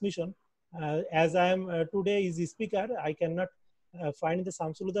transmission. As I am today is a speaker, I cannot find the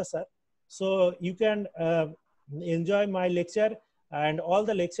Samsuluddha sir. So you can enjoy my lecture and all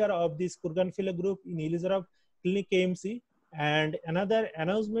the lecture of this Kurgan Fellow group in Ilizarov Clinic KMC. And another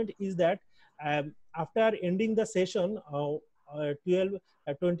announcement is that after ending the session,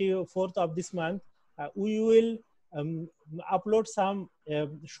 24th of this month, we will upload some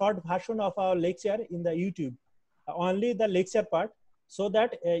short version of our lecture in the YouTube, only the lecture part, so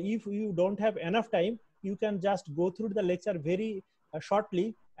that if you don't have enough time, you can just go through the lecture very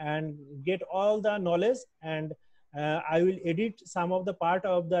shortly and get all the knowledge. And I will edit some of the part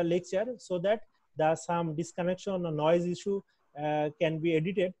of the lecture so that some disconnection or noise issue can be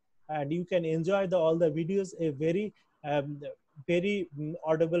edited, and you can enjoy all the videos a very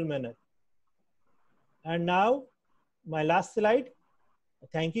audible manner. And now my last slide.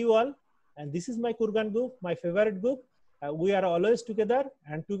 Thank you all. And this is my Kurgan group, my favorite group. We are always together,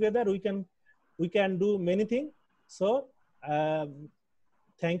 and together we can do many things. So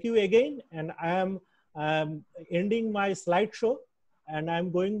thank you again. And I am ending my slideshow, and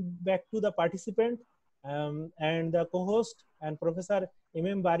I'm going back to the participant and the co-host and Professor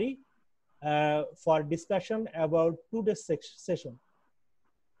Md Bari for discussion about today's session.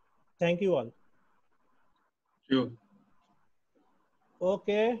 Thank you all. You.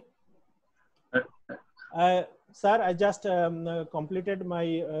 Okay. Sir, I just completed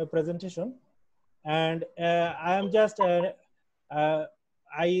my presentation, and I am just, I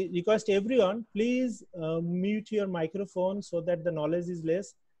request everyone, please mute your microphone so that the noise is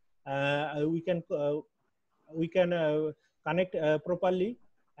less. We can connect properly.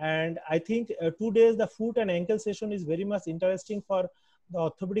 And I think today's the foot and ankle session is very much interesting for the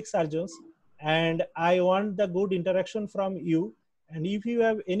orthopedic surgeons. And I want the good interaction from you. And if you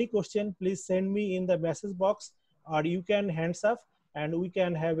have any question, please send me in the message box, or you can hands up and we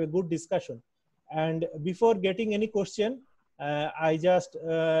can have a good discussion. And before getting any question, I just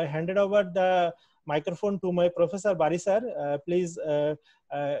handed over the microphone to my Professor Bari sir. Please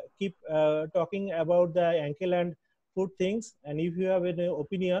keep talking about the ankle and foot things. And if you have any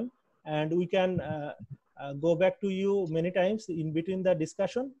opinion, and we can go back to you many times in between the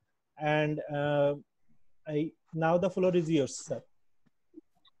discussion. And now the floor is yours, sir.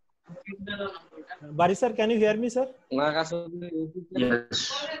 Bari sir, can you hear me, sir?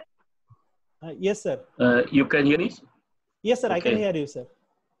 Yes. Yes, sir. You can hear me? Yes, sir. Okay. I can hear you, sir.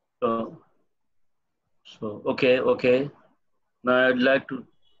 So okay. Now I'd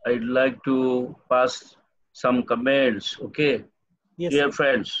like to pass some comments. Okay. Yes, dear sir.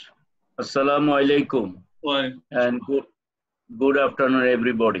 friends, Assalamu alaikum. Why? And good afternoon,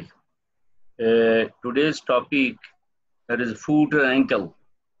 everybody. Today's topic, that is foot and ankle,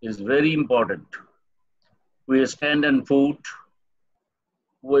 is very important. We stand on foot,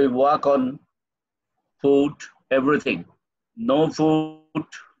 we walk on foot, everything. No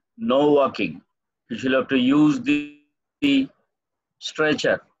foot, no walking. You should have to use the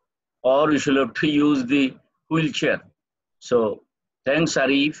stretcher, or you should have to use the wheelchair. So thanks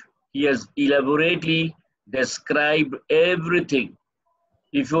Arif, he has elaborately described everything.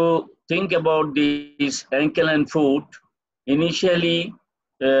 If you think about this ankle and foot, initially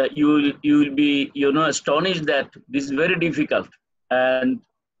you will be astonished that this is very difficult. And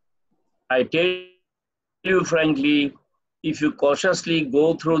I tell you frankly, if you cautiously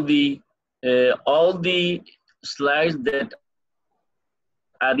go through the all the slides that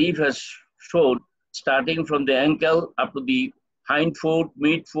Arif has showed, starting from the ankle up to the hind foot,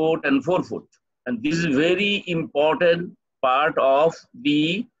 mid foot, and forefoot, and this is very important part of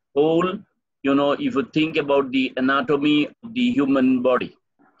the whole, if you think about the anatomy of the human body.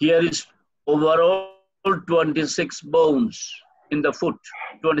 Here is overall 26 bones in the foot,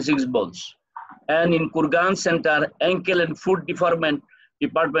 26 bones. And in Kurgan Center, ankle and foot department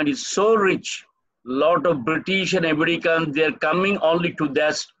is so rich. Lot of British and Americans, they're coming only to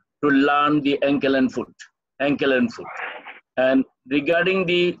this to learn the ankle and foot. And regarding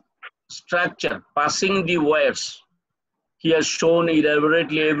the structure, passing the wires, he has shown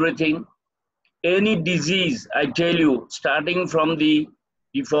elaborately everything. Any disease, I tell you, starting from the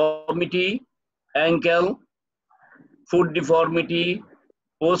deformity, ankle, foot deformity,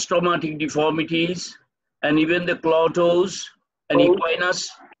 post-traumatic deformities, and even the claw toes, and equinus,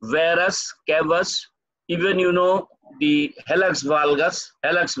 varus, cavus, even the hallux valgus,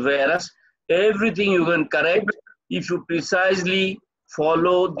 hallux varus, everything you can correct if you precisely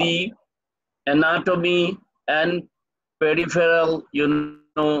follow the anatomy and peripheral,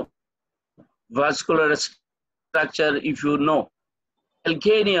 vascular structure. If you know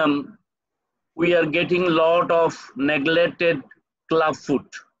calcaneum, we are getting a lot of neglected club foot,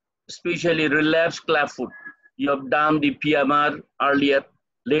 especially relapsed club foot. You have done the PMR earlier,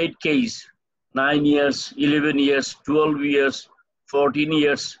 late case, 9 years, 11 years, 12 years, 14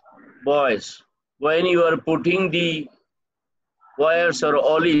 years, boys. When you are putting the wires or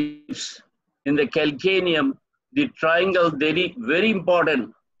olives in the calcaneum, the triangle very, very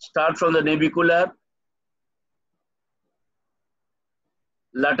important. Start from the navicular,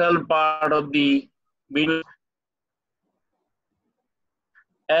 lateral part of the middle,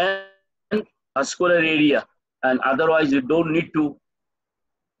 and muscular area. And otherwise, you don't need to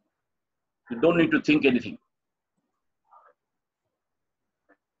think anything.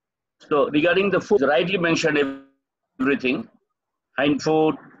 So regarding the food, rightly mentioned everything: hind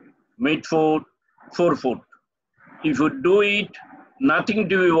foot, mid foot, forefoot. If you do it, nothing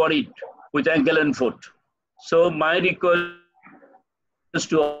to be worried with ankle and foot. So my request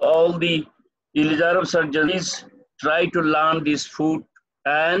to all the ilizarov surgeons, try to learn this foot,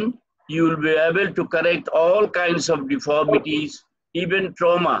 and you will be able to correct all kinds of deformities, even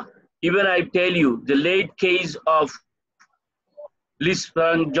trauma. Even I tell you, the late case of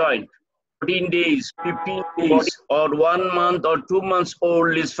Lisfranc joint, 14 days, 15 days, or 1 month or 2 months old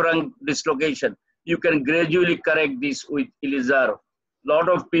Lisfranc dislocation, you can gradually correct this with ilizarov. Lot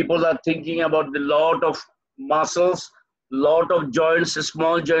of people are thinking about the lot of muscles, lot of joints,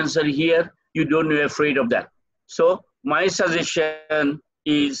 small joints are here. You don't be afraid of that. So my suggestion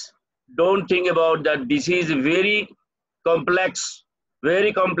is, don't think about that. This is very complex,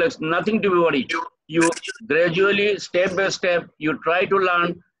 nothing to be worried. You gradually, step by step, you try to learn,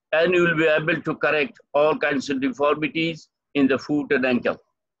 and you will be able to correct all kinds of deformities in the foot and ankle.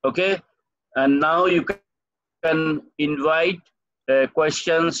 Okay? And now you can invite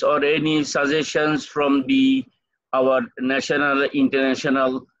questions or any suggestions from our national,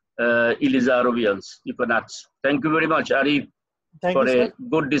 international Ilizarovians. You can ask. Thank you very much, Arif, for a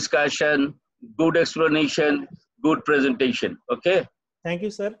good discussion, good explanation, good presentation. Okay? Thank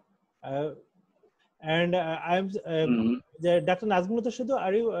you, sir. And I'm Dr. Nazmul Tashidu.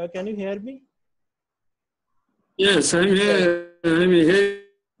 Are you? Can you hear me? Yes, I'm here. I'm here.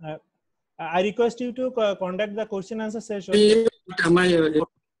 I request you to conduct the question answer session.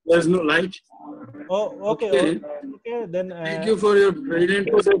 There's no light. Oh, okay. Okay, then. Thank you for your brilliant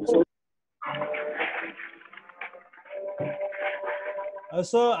presentation.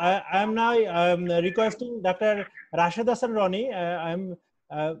 So I am now requesting Dr. Rashid Hassan Rani. I'm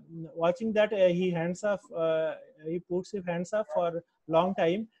watching that he hands up. He puts his hands up for a long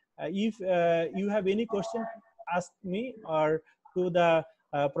time. If you have any question, ask me or to the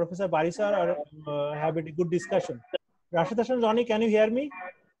Professor Bari sir, or have a good discussion. Rashid Hassan Rani, can you hear me?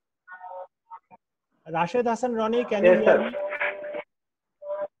 Rashid Hassan Rani, can you hear me?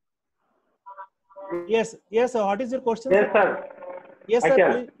 Yes, yes. So what is your question? Yes, sir. Yes,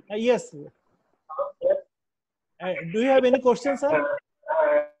 sir. Yes. Do you have any questions, sir?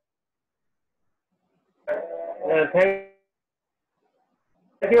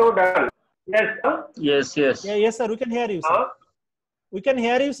 Thank you, Dan. Yes, sir. Yes, yes. Yeah, yes, sir. We can hear you, sir. We can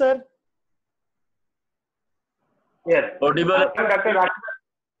hear you, sir. Yes. Audible. I am Dr. Rashid.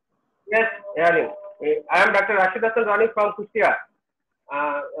 Yes, hearing. I am Dr. Rashid Hassan Rani from Kustia.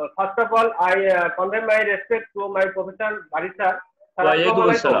 First of all, I convey my respect to my Professor Bari sir.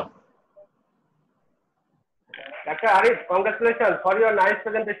 Dr. Arif, congratulations for your nice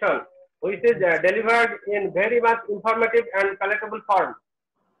presentation, which is delivered in very much informative and collectible form.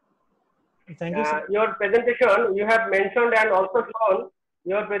 Thank you, sir. Your presentation, you have mentioned and also shown.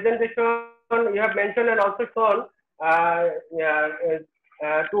 Your presentation, you have mentioned and also shown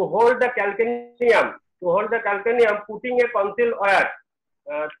to hold the calcaneum, putting a conceal wire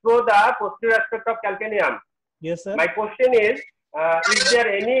through the posterior aspect of calcaneum. Yes, sir. My question is there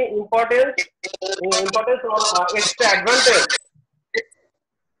any importance or extra advantage?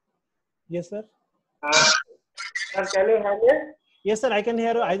 Yes, sir. Sir, can you hear me? Yes, sir. I can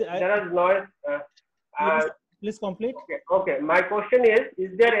hear you. There is noise. Yes, please complete. Okay. My question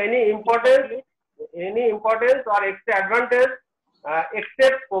is there any importance or extra advantage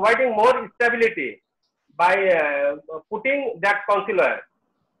except providing more stability by putting that concealer?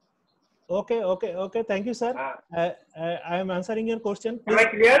 Okay. Thank you, sir. I am answering your question. Please. Am I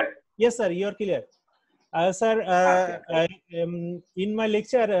clear? Yes, sir. You are clear. Sir, in my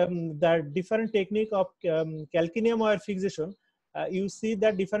lecture, the different technique of calcaneum wire fixation, you see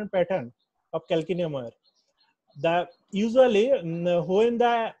the different pattern of calcaneum wire. Usually when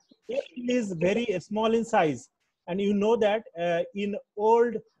the eel is very small in size, and you know that in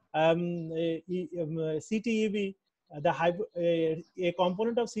old CTEV, a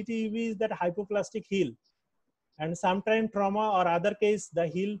component of CTEV is that hypoplastic heel, and sometimes trauma or other case the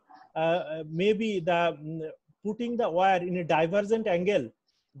heel maybe the putting the wire in a divergent angle,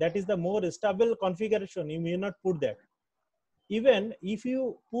 that is the more stable configuration. You may not put that. Even if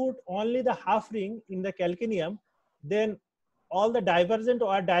you put only the half ring in the calcaneum, then all the divergent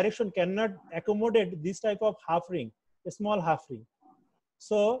wire direction cannot accommodate this type of half ring, a small half ring.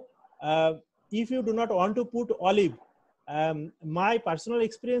 So if you do not want to put olive, my personal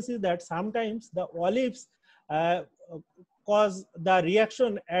experience is that sometimes the olives cause the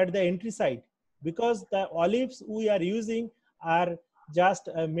reaction at the entry site, because the olives we are using are just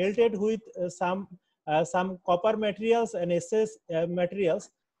melted with some copper materials and SS materials.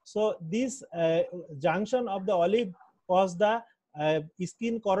 So this junction of the olive cause the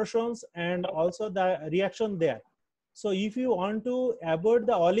skin corrosions and also the reaction there. So if you want to avoid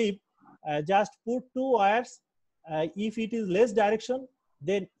the olive, just put two wires. If it is less direction,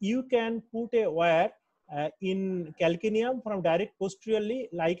 then you can put a wire in calcaneum from direct posteriorly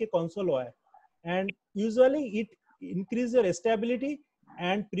like a console wire, and usually it increases your stability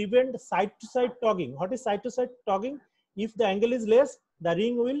and prevent side to side togging. What is side to side togging? If the angle is less, the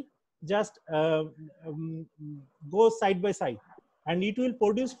ring will just go side by side and it will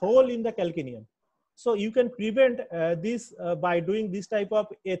produce hole in the calcaneum. So you can prevent this by doing this type of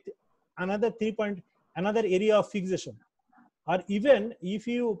another area of fixation. Or even if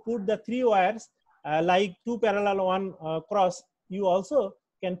you put the three wires like two parallel, one cross, you also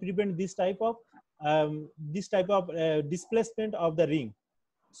can prevent this type of displacement of the ring.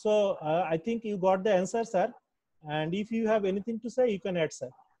 So I think you got the answer, sir. And if you have anything to say, you can add, sir.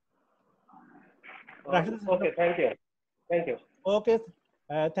 Okay, thank you. Thank you. Okay,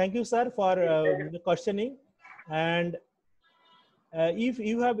 thank you, sir, for the questioning. And if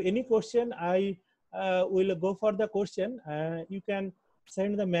you have any question, I will go for the question. You can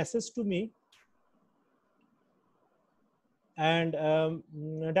send the message to me. And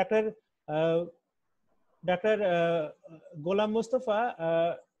Dr. Ghulam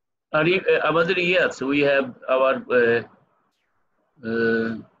Mustafa. Yes, we have our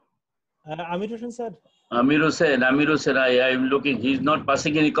Amir Hussain, sir. Amir Hussain, I am looking. He's not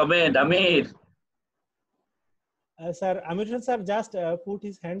passing any comment. Amir. Sir, Amir Hussain, sir, just put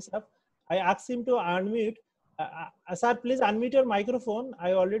his hands up. I asked him to unmute. Sir, please unmute your microphone.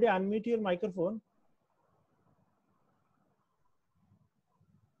 I already unmute your microphone.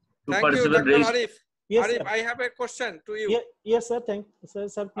 Thank you, Dr. Arif. Yes, Arif, sir. I have a question to you. Yes, sir. Thank you,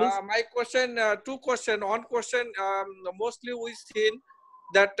 sir. Please. My question, two questions. One question, mostly we've seen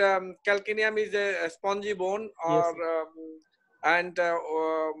that calcaneum is a spongy bone, or Yes,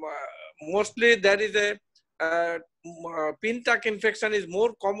 mostly there is a pin tuck infection is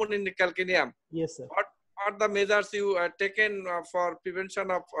more common in the calcaneum. yes, sir. What are the measures you taken for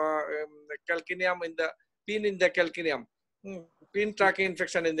prevention of the calcaneum in the pin in the calcaneum? Pin tuck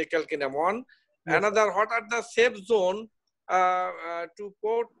infection in the calcaneum. One. Yes, Another, what are the safe zone to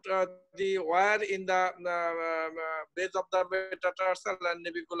put the wire in the base of the metatarsal and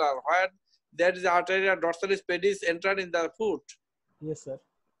navicular, where there is arteria dorsalis pedis entered in the foot? Yes, sir.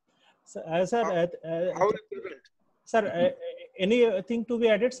 So, sir, how will you prevent? Sir, anything to be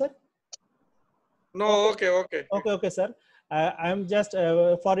added, sir? No, okay, sir. I'm just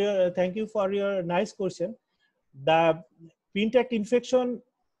thank you for your nice question. The pin tuck infection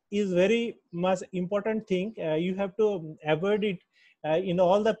is very much important thing. You have to avoid it in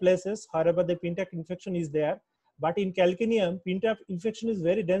all the places wherever the pin tuck infection is there. But in calcaneum, pin tuck infection is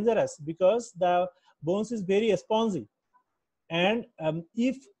very dangerous because the bones is very spongy, and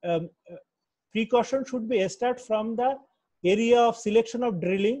if precaution should be start from the area of selection of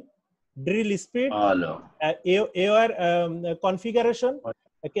drilling, drill speed, wire configuration,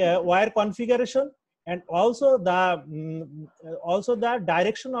 wire configuration, and also the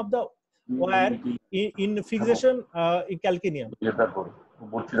direction of the wire in fixation in calcaneum.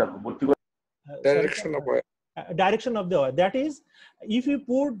 Direction of wire. Direction of the wire. That is, if you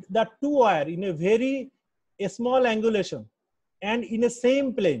put the two wire in a very small angulation and in a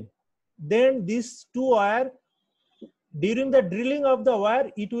same plane, then these two wire, during the drilling of the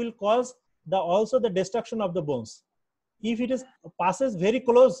wire, it will cause also the destruction of the bones. If it is passes very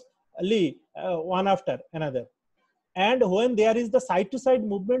closely one after another, and when there is the side to side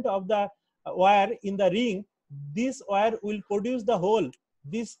movement of the wire in the ring, this wire will produce the hole.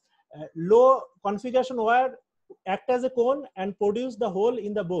 This low configuration wire act as a cone and produce the hole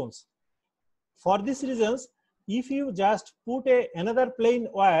in the bones. For these reasons, if you just put another plain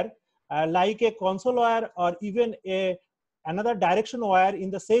wire like a console wire or even another direction wire in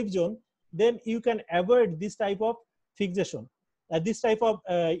the safe zone, then you can avoid this type of fixation, this type of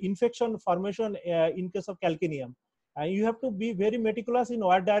infection formation in case of calcaneum. You have to be very meticulous in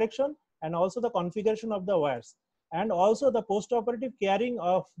wire direction and also the configuration of the wires, and also the post-operative caring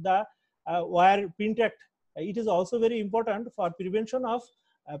of the wire pin tuck. It is also very important for prevention of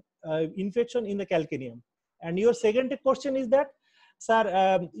infection in the calcaneum. And your second question is that,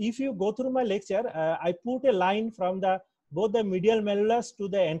 sir, if you go through my lecture, I put a line from the both the medial malleolus to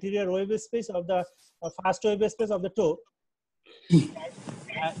the anterior wave space of the fast wave space of the toe.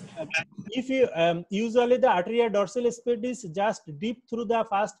 If you usually the arteria dorsal speed is just deep through the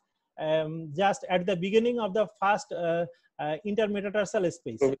fast, just at the beginning of the fast intermetatarsal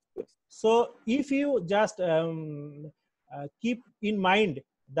space. So if you just keep in mind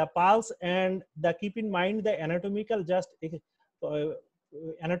the pulse and the keep in mind the anatomical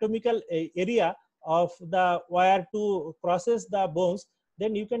anatomical area of the wire to process the bones,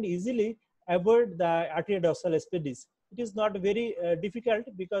 then you can easily avoid the arteria dorsal spedis. It is not very difficult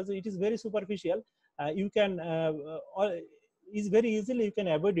because it is very superficial. You can is very easily you can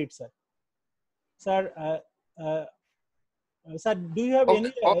avoid it, sir. Sir, sir, do you have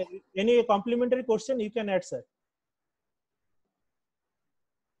any complimentary question you can add, sir?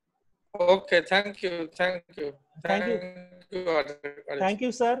 Okay, thank you. Thank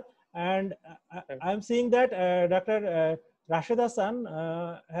you, sir. And I'm seeing that Dr. Rashid Hassan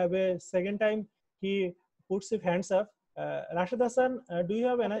have a second time he puts his hands up. Rashid Hassan, do you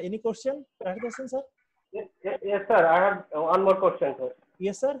have any question, Rashid Hassan, sir? Yes, sir. I have one more question, sir.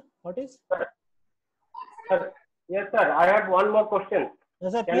 Yes, sir. What is? Sir. Yes, sir. I have one more question.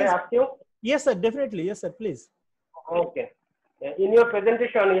 Yes, sir, Can I ask you? Yes, sir. Definitely. Yes, sir. Please. Okay. In your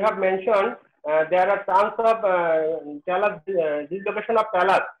presentation, you have mentioned there are chance of talus dislocation of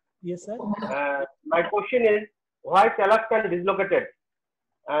talus. Yes, sir. My question is why talus can dislocate it,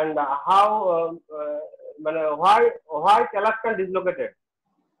 and how why talus can dislocate it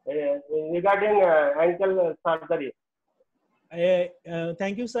regarding ankle surgery.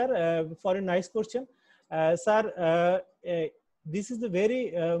 Thank you, sir, for a nice question. Sir, this is a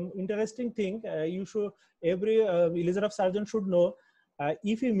very interesting thing. You should, every ilizarov surgeon should know.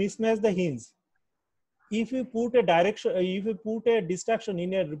 If you mismatch the hinge, if you put a direction, if you put a distraction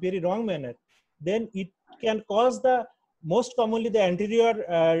in a very wrong manner, then it can cause the most commonly the anterior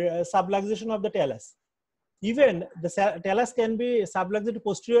subluxation of the talus. Even the talus can be subluxated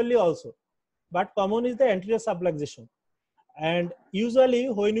posteriorly also, but common is the anterior subluxation. And usually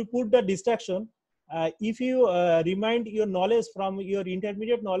when you put the distraction, if you remind your knowledge from your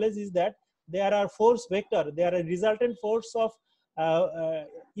intermediate knowledge is that there are force vector, there are resultant force of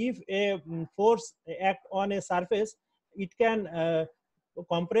if a force act on a surface, it can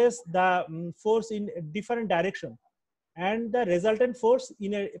compress the force in a different direction and the resultant force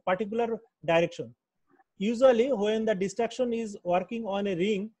in a particular direction. Usually when the distraction is working on a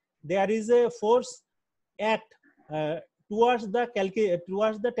ring, there is a force act towards the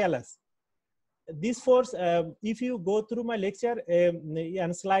talus. This force, if you go through my lecture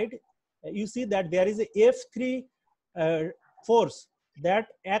and slide, you see that there is a F3 force that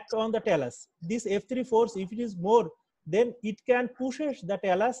act on the talus. This F3 force, if it is more, then it can pushes the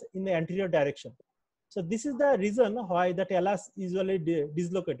talus in the anterior direction. So this is the reason why the talus is usually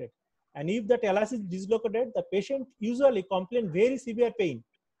dislocated. And if the talus is dislocated, the patient usually complain very severe pain.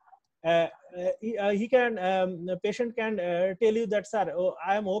 The patient can tell you that, sir, oh,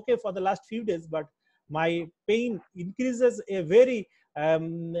 I am okay for the last few days, but my pain increases a very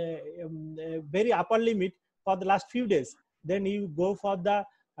very upper limit for the last few days. Then you go for the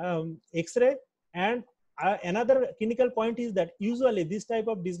X-ray. And another clinical point is that usually this type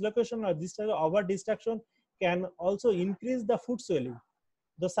of dislocation or this type of over distraction can also increase the foot swelling.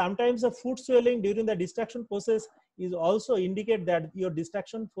 Though sometimes the foot swelling during the distraction process is also indicate that your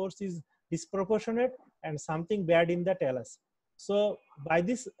distraction force is disproportionate and something bad in the talus. So by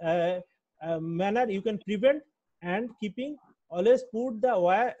this manner you can prevent, and keeping always put the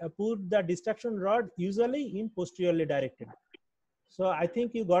wire, put the distraction rod usually in posteriorly directed. So I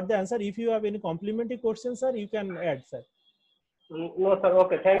think you got the answer. If you have any complementary questions, sir, you can add, sir. No, sir.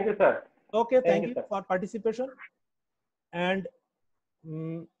 Okay. Thank you, sir. Okay. Thank you sir. for participation. And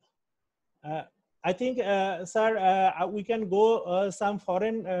I think, sir, we can go some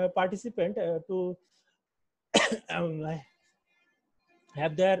foreign participant to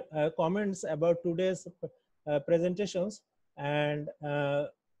have their comments about today's presentations. And I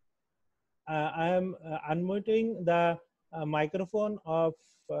am unmuting the microphone of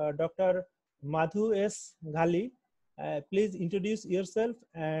Dr. Madhu S. Ghali. Please introduce yourself,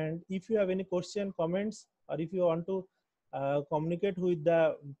 and if you have any question, comments, or if you want to communicate with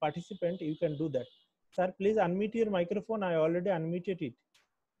the participant, you can do that. Sir, please unmute your microphone. I already unmuted it.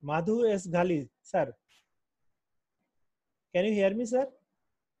 Madhu S. Ghali, sir. Can you hear me, sir?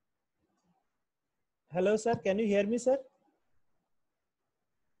 Hello, sir. Can you hear me, sir?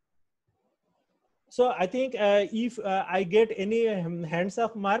 So I think if I get any hands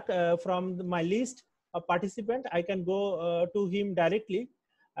up mark from my list, a participant, I can go to him directly.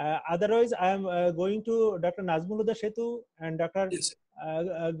 Otherwise, I am going to Dr. Nazmul Huda Shetu and Dr. Yes.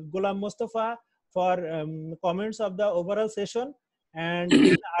 Ghulam Mustafa for comments of the overall session, and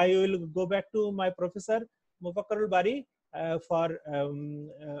then I will go back to my professor Mufakkar Bari for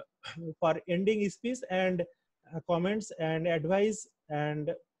ending speech and comments and advice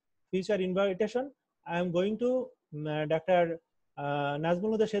and future invitation. I am going to Dr.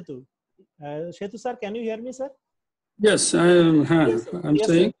 Nazmul Huda Shetu. Shetu sir, can you hear me, sir? Yes, I'm Yes,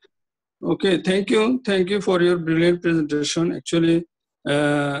 saying. sir. Okay, thank you for your brilliant presentation. Actually,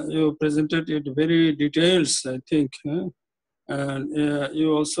 you presented it very details, I think, and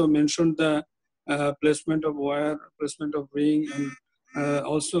you also mentioned the placement of wire, placement of ring, and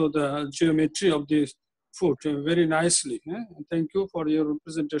also the geometry of the foot very nicely. Thank you for your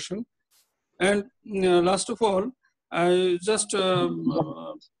presentation. And last of all, I just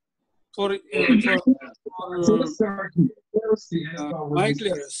for my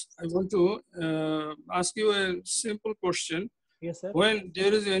clearance, I want to ask you a simple question. Yes, sir. When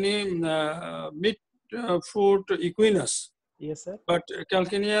there is any mid-foot equinus, Yes, sir. but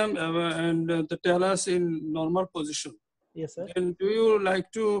calcaneum and the talus in normal position, Yes, sir. then do you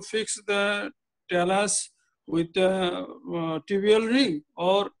like to fix the talus with the tibial ring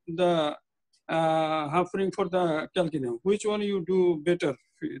or the half ring for the calcaneum? Which one you do better,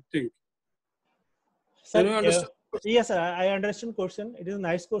 you think? Sir, Can you understand? yes, sir. I understand question. It is a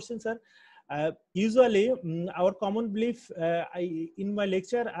nice question, sir. Usually, our common belief, in my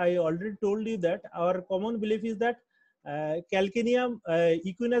lecture, I already told you that our common belief is that calcaneum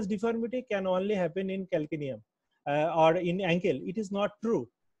equinus deformity can only happen in calcaneum or in ankle. It is not true.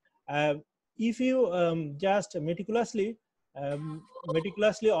 If you just meticulously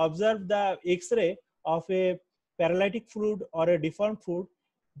observe the X-ray of a paralytic foot or a deformed foot,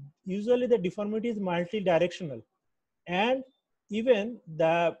 usually the deformity is multi-directional, and even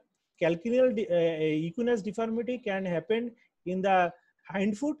the calcaneal equinus deformity can happen in the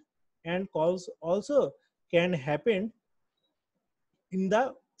hind foot and also can happen in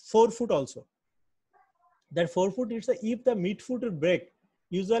the forefoot also. That forefoot is if the midfoot will break.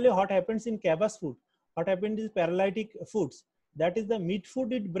 Usually what happens in cavus foot, what happens is paralytic foots, that is the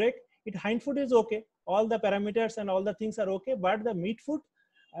midfoot it break, it hindfoot is okay, all the parameters and all the things are okay, but the midfoot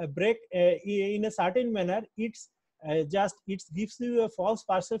break in a certain manner, it's it gives you a false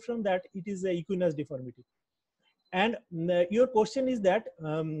perception that it is a equinus deformity. And your question is that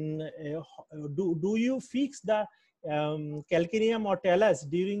do you fix the calcaneum or talus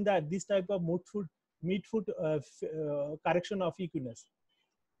during this type of midfoot correction of equinus?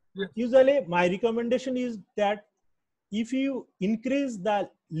 Yes. Usually my recommendation is that if you increase the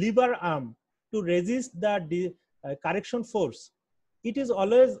lever arm to resist the correction force, it is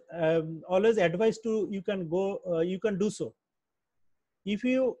always advised to you can do so. If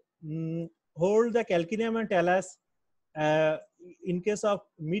you hold the calcaneum and talus in case of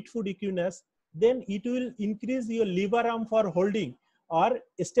midfoot equinus, then it will increase your lever arm for holding or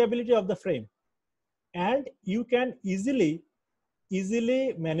stability of the frame, and you can easily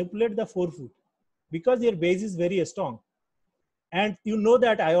manipulate the forefoot because your base is very strong. And you know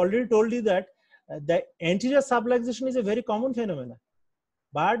that I already told you that the anterior subluxation is a very common phenomenon,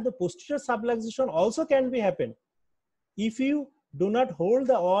 but the posterior subluxation also can be happen if you do not hold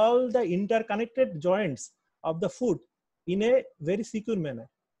all the interconnected joints of the foot in a very secure manner.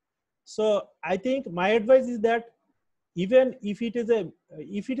 So I think my advice is that even if it is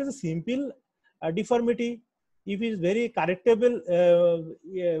a simple deformity, if it is very correctable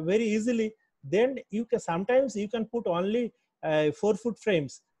very easily, then sometimes you can put only forefoot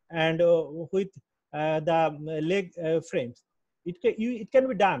frames and with the leg frames. It can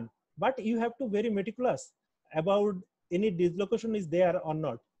be done, but you have to very meticulous about any dislocation is there or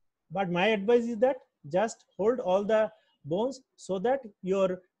not. But my advice is that just hold all the bones so that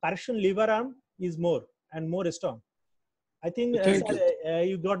your correction lever arm is more and more strong. I think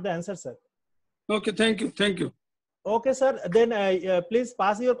you got the answer, sir. Okay, thank you. Okay, sir. Then please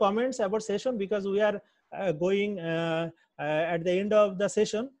pass your comments about session because we are going at the end of the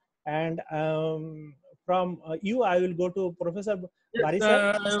session. And from you, I will go to Professor Bari,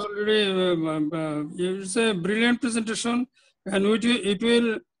 sir. I already, it's a brilliant presentation, and it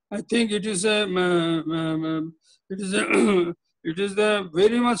will. I think it is a it is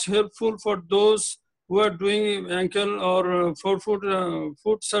very much helpful for those who are doing ankle or foot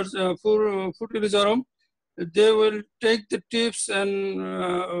ilizarov. They will take the tips and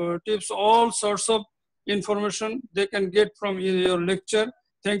all sorts of information they can get from your lecture.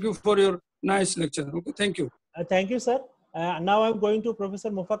 Thank you for your nice lecture. Okay, thank you. Thank you, sir. Now I'm going to Professor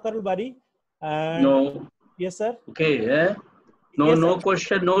Mufakkar Bari. And No. yes, sir. Okay. No, Yes, no sir.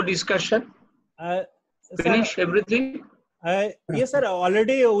 question, no discussion. Sir, Finish everything. yes, sir.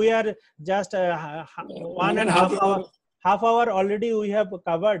 Already we are just 1.5 hour. Half hour already we have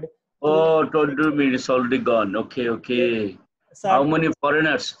covered. Oh, 20 minutes already gone. Okay, okay. Sir, How many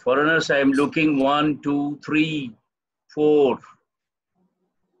foreigners? Foreigners, I am looking 1, 2, 3, 4.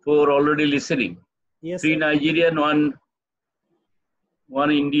 4 already listening. yes, 3 sir. Nigerian,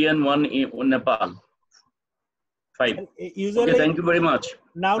 one Indian, one Nepal. 5. Sir, Okay, usually thank you very much.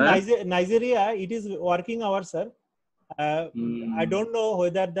 now Huh? Nigeria, it is working hours, sir. I don't know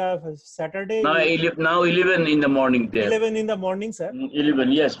whether the Saturday Now 11 in the morning there. 11 in the morning, sir.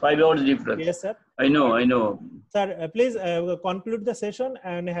 11, yes, 5 hours difference. Yes, sir. I know. Sir, please conclude the session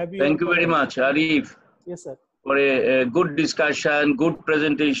and have your. Thank you very much, Arif, Yes, sir. for a good discussion, good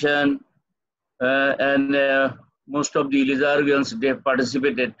presentation, and most of the Ilizarvians, they have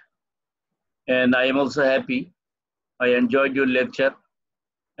participated. And I am also happy. I enjoyed your lecture.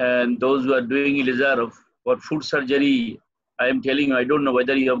 And those who are doing ilizarov for foot surgery, I am telling you, I don't know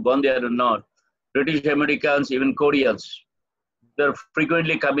whether you have gone there or not. British Americans, even Koreans, they're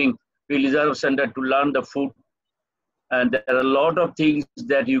frequently coming to ilizarov center to learn the foot. And there are a lot of things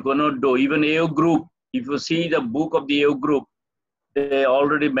that you cannot do. Even AO group, if you see the book of the AO group, they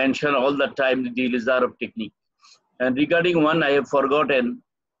already mention all the time the ilizarov technique. And regarding one, I have forgotten,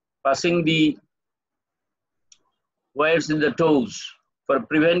 passing the wires in the toes for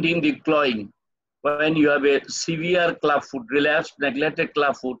preventing the clawing. When you have a severe clubfoot, relapsed, neglected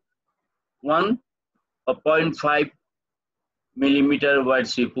clubfoot, 1 or 0.5 millimeter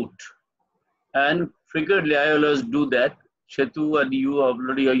wires you put. And frequently I always do that. Shetu and you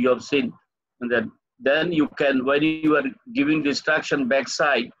already you have seen. And then you can, when you are giving distraction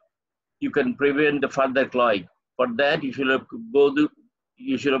backside, you can prevent the further clawing. For that, you should have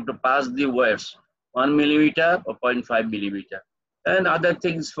to pass the wires, 1 millimeter or 0.5 millimeter. And other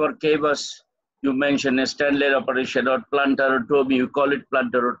things for cavers, you mentioned a Stanley operation or plantarotomy, you call it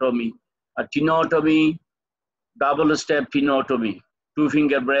plantarotomy, a tenotomy, double step tenotomy,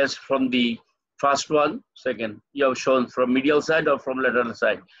 2-finger brace from the first one, second, you have shown from medial side or from lateral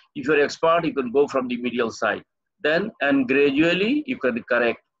side. If you're expert, you can go from the medial side. Then, and gradually, you can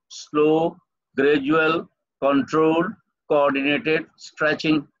correct. Slow, gradual, controlled, coordinated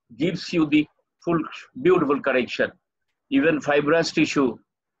stretching gives you the full, beautiful correction. Even fibrous tissue,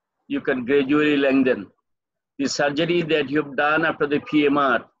 you can gradually lengthen. The surgery that you've done after the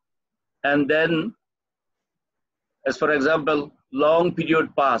PMR, and then, as for example, long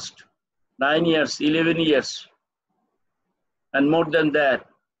period passed, 9 years, 11 years, and more than that,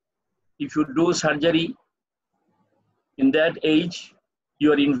 if you do surgery in that age,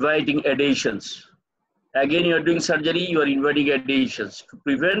 you are inviting adhesions. Again, you are doing surgery, you are inviting adhesions. To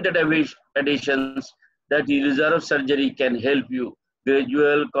prevent that adhesions, that ilizarov surgery can help you.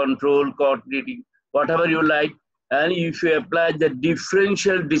 Gradual, control, coordinating, whatever you like. And if you apply the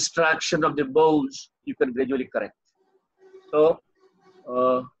differential distraction of the bones, you can gradually correct. So,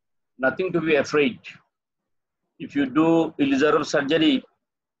 nothing to be afraid. If you do ilizarov surgery,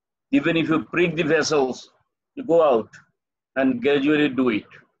 even if you prick the vessels, you go out and gradually do it.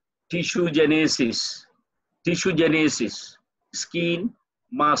 Tissue genesis, skin,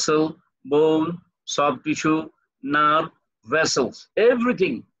 muscle, bone, soft tissue, nerve, vessels,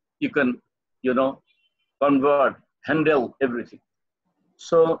 everything you can, convert, handle everything.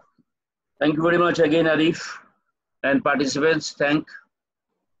 So, thank you very much again, Arif, and participants. Thank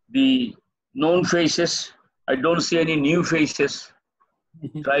the known faces. I don't see any new faces.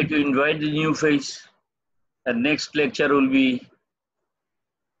 Try to invite the new face. And next lecture will be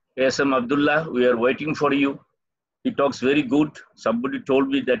ASM Abdullah. We are waiting for you. He talks very good. Somebody told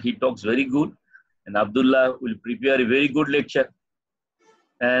me that he talks very good. And Abdullah will prepare a very good lecture.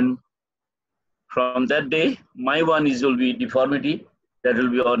 And from that day, my one will be deformity. That will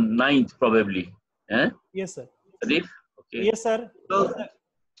be on 9th probably. Yes, sir. Arif? Okay. Yes, sir.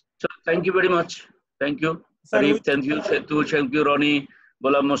 So thank you very much. Thank you. Sir, Arif, thank you. Setu, thank you, Ronnie,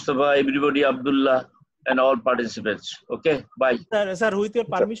 Bola Mustafa, everybody, Abdullah, and all participants. Okay, bye. Sir, with your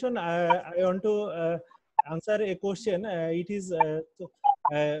permission, I want to answer a question. It is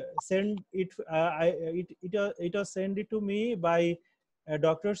send it. It was sent it to me by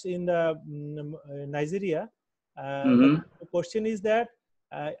doctors in the Nigeria. The question is that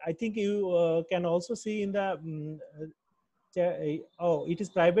I think you can also see in the. It is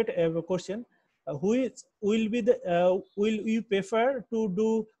private question. Will you prefer to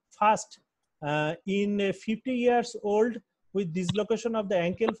do fast in 50 years old with dislocation of the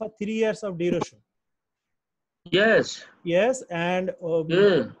ankle for 3 years of duration? Yes. Yes, and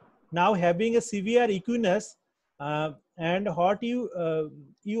Yeah. now having a severe equinus, and what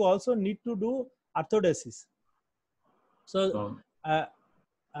you also need to do orthodesis. So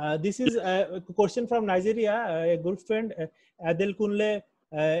this is a question from Nigeria. A good friend, Adel Kunle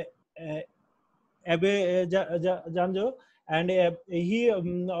Abe Janjo, and he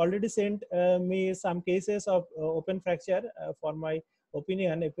already sent me some cases of open fracture for my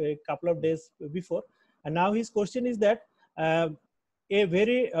opinion a couple of days before. And now his question is that a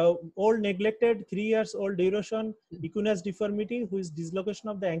very old, neglected, 3 years old duration equinus deformity, who is dislocation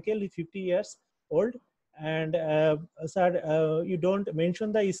of the ankle, is 50 years old. And sir, you don't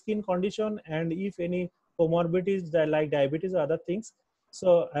mention the skin condition and if any comorbidities like diabetes or other things.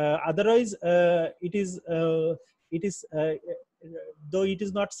 So otherwise, it is though it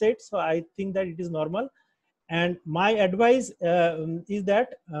is not said, so I think that it is normal. And my advice is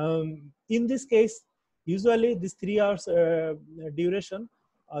that in this case, usually this 3 hours duration,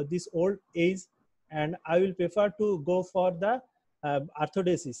 this old age, and I will prefer to go for the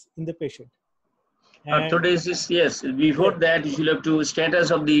orthodesis in the patient. And orthodesis, yes. Before that, you will have to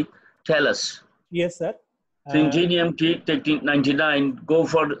status of the talus. Yes, sir. Titanium technique 99. Go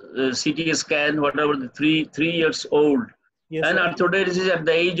for CT scan, whatever. The three years old. Yes, and sir. orthodesis at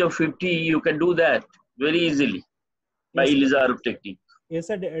the age of 50, you can do that very easily by Yes, ilizarov technique. Yes,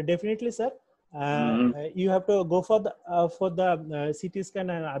 sir. Definitely, sir. You have to go for the CT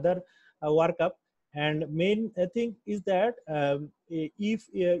scan and other workup. And main thing is that if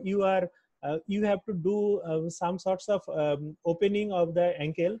you are you have to do some sorts of opening of the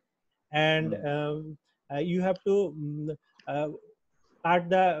ankle, and you have to cut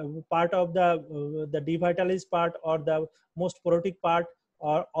the part of the devitalized part or the most porotic part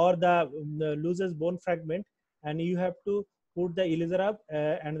or the loosest bone fragment, and you have to put the ilizarov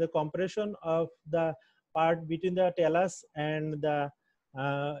and the compression of the part between the talus and the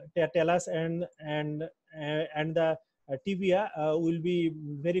talus and the tibia will be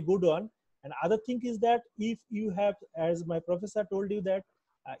very good one. And other thing is that if you have, as my professor told you, that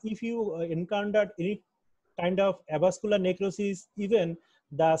if you encountered any kind of avascular necrosis, even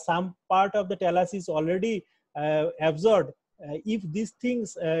the some part of the talus is already absorbed. If these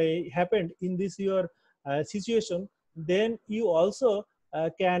things happened in this your situation, then you also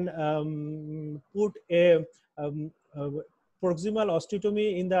can put a proximal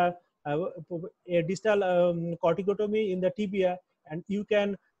osteotomy in the a distal corticotomy in the tibia, and you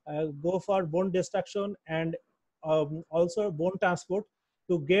can go for bone destruction and also bone transport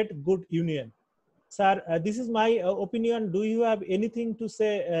to get good union. Sir, this is my opinion. Do you have anything to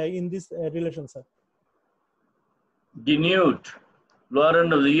say in this relation, sir? Denude lower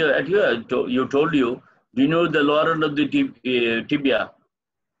end of the ear. You told you denude the lower end of the tibia,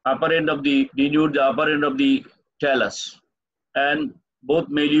 upper end of the denude the upper end of the talus, and both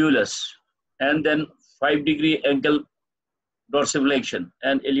malleolus, and then 5-degree ankle dorsiflexion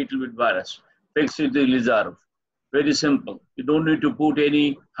and a little bit varus. Fix with the ilizarov. Very simple. You don't need to put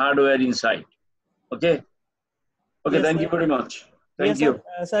any hardware inside. Okay. Okay. Yes, thank sir. you very much. Thank yes, you.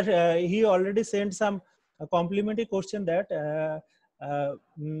 Sir, he already sent some complimentary question that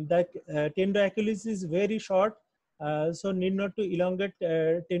the tendo Achilles is very short, so need not to elongate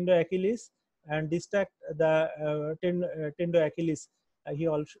tendo Achilles and distract the tendo Achilles. He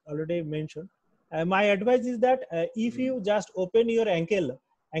already mentioned. My advice is that if you just open your ankle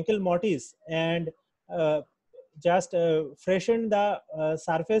mortise and just freshen the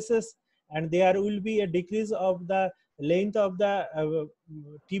surfaces, and there will be a decrease of the length of the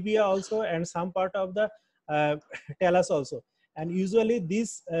tibia also and some part of the talus also. And usually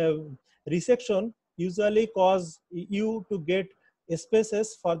this resection usually cause you to get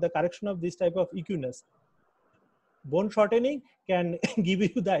spaces for the correction of this type of equinus. Bone shortening can give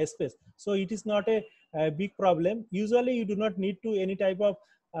you the space, so it is not a big problem. Usually you do not need to any type of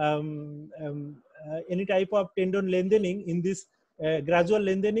tendon lengthening in this gradual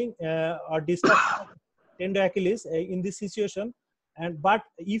lengthening or destruction of tendo Achilles in this situation. And but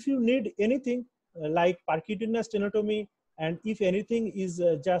if you need anything like percutaneous stenotomy, and if anything is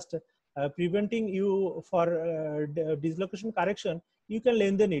just preventing you for dislocation correction, you can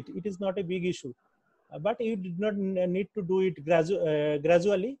lengthen it. It is not a big issue. But you did not need to do it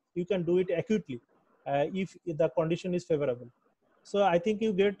gradually. You can do it acutely if the condition is favorable. So I think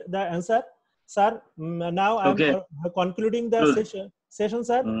you get the answer, sir. Now I'm concluding the session,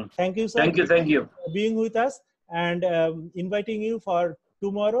 sir. Thank you, sir. Thank you. Thank you. Being with us, and inviting you for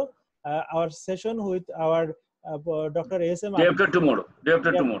tomorrow our session with our Dr. ASM. Day after tomorrow. Day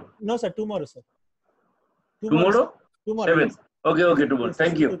after tomorrow. No, sir. Tomorrow, sir. Tomorrow? Tomorrow. 7th. Yes. Okay. Okay. Tomorrow. Yes,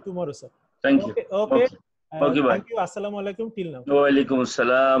 thank you. Tomorrow, sir. Thank you. Okay. Okay, bye. Thank you. Assalamu alaikum till now. Wa alaikum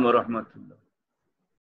assalam wa rahmatullah.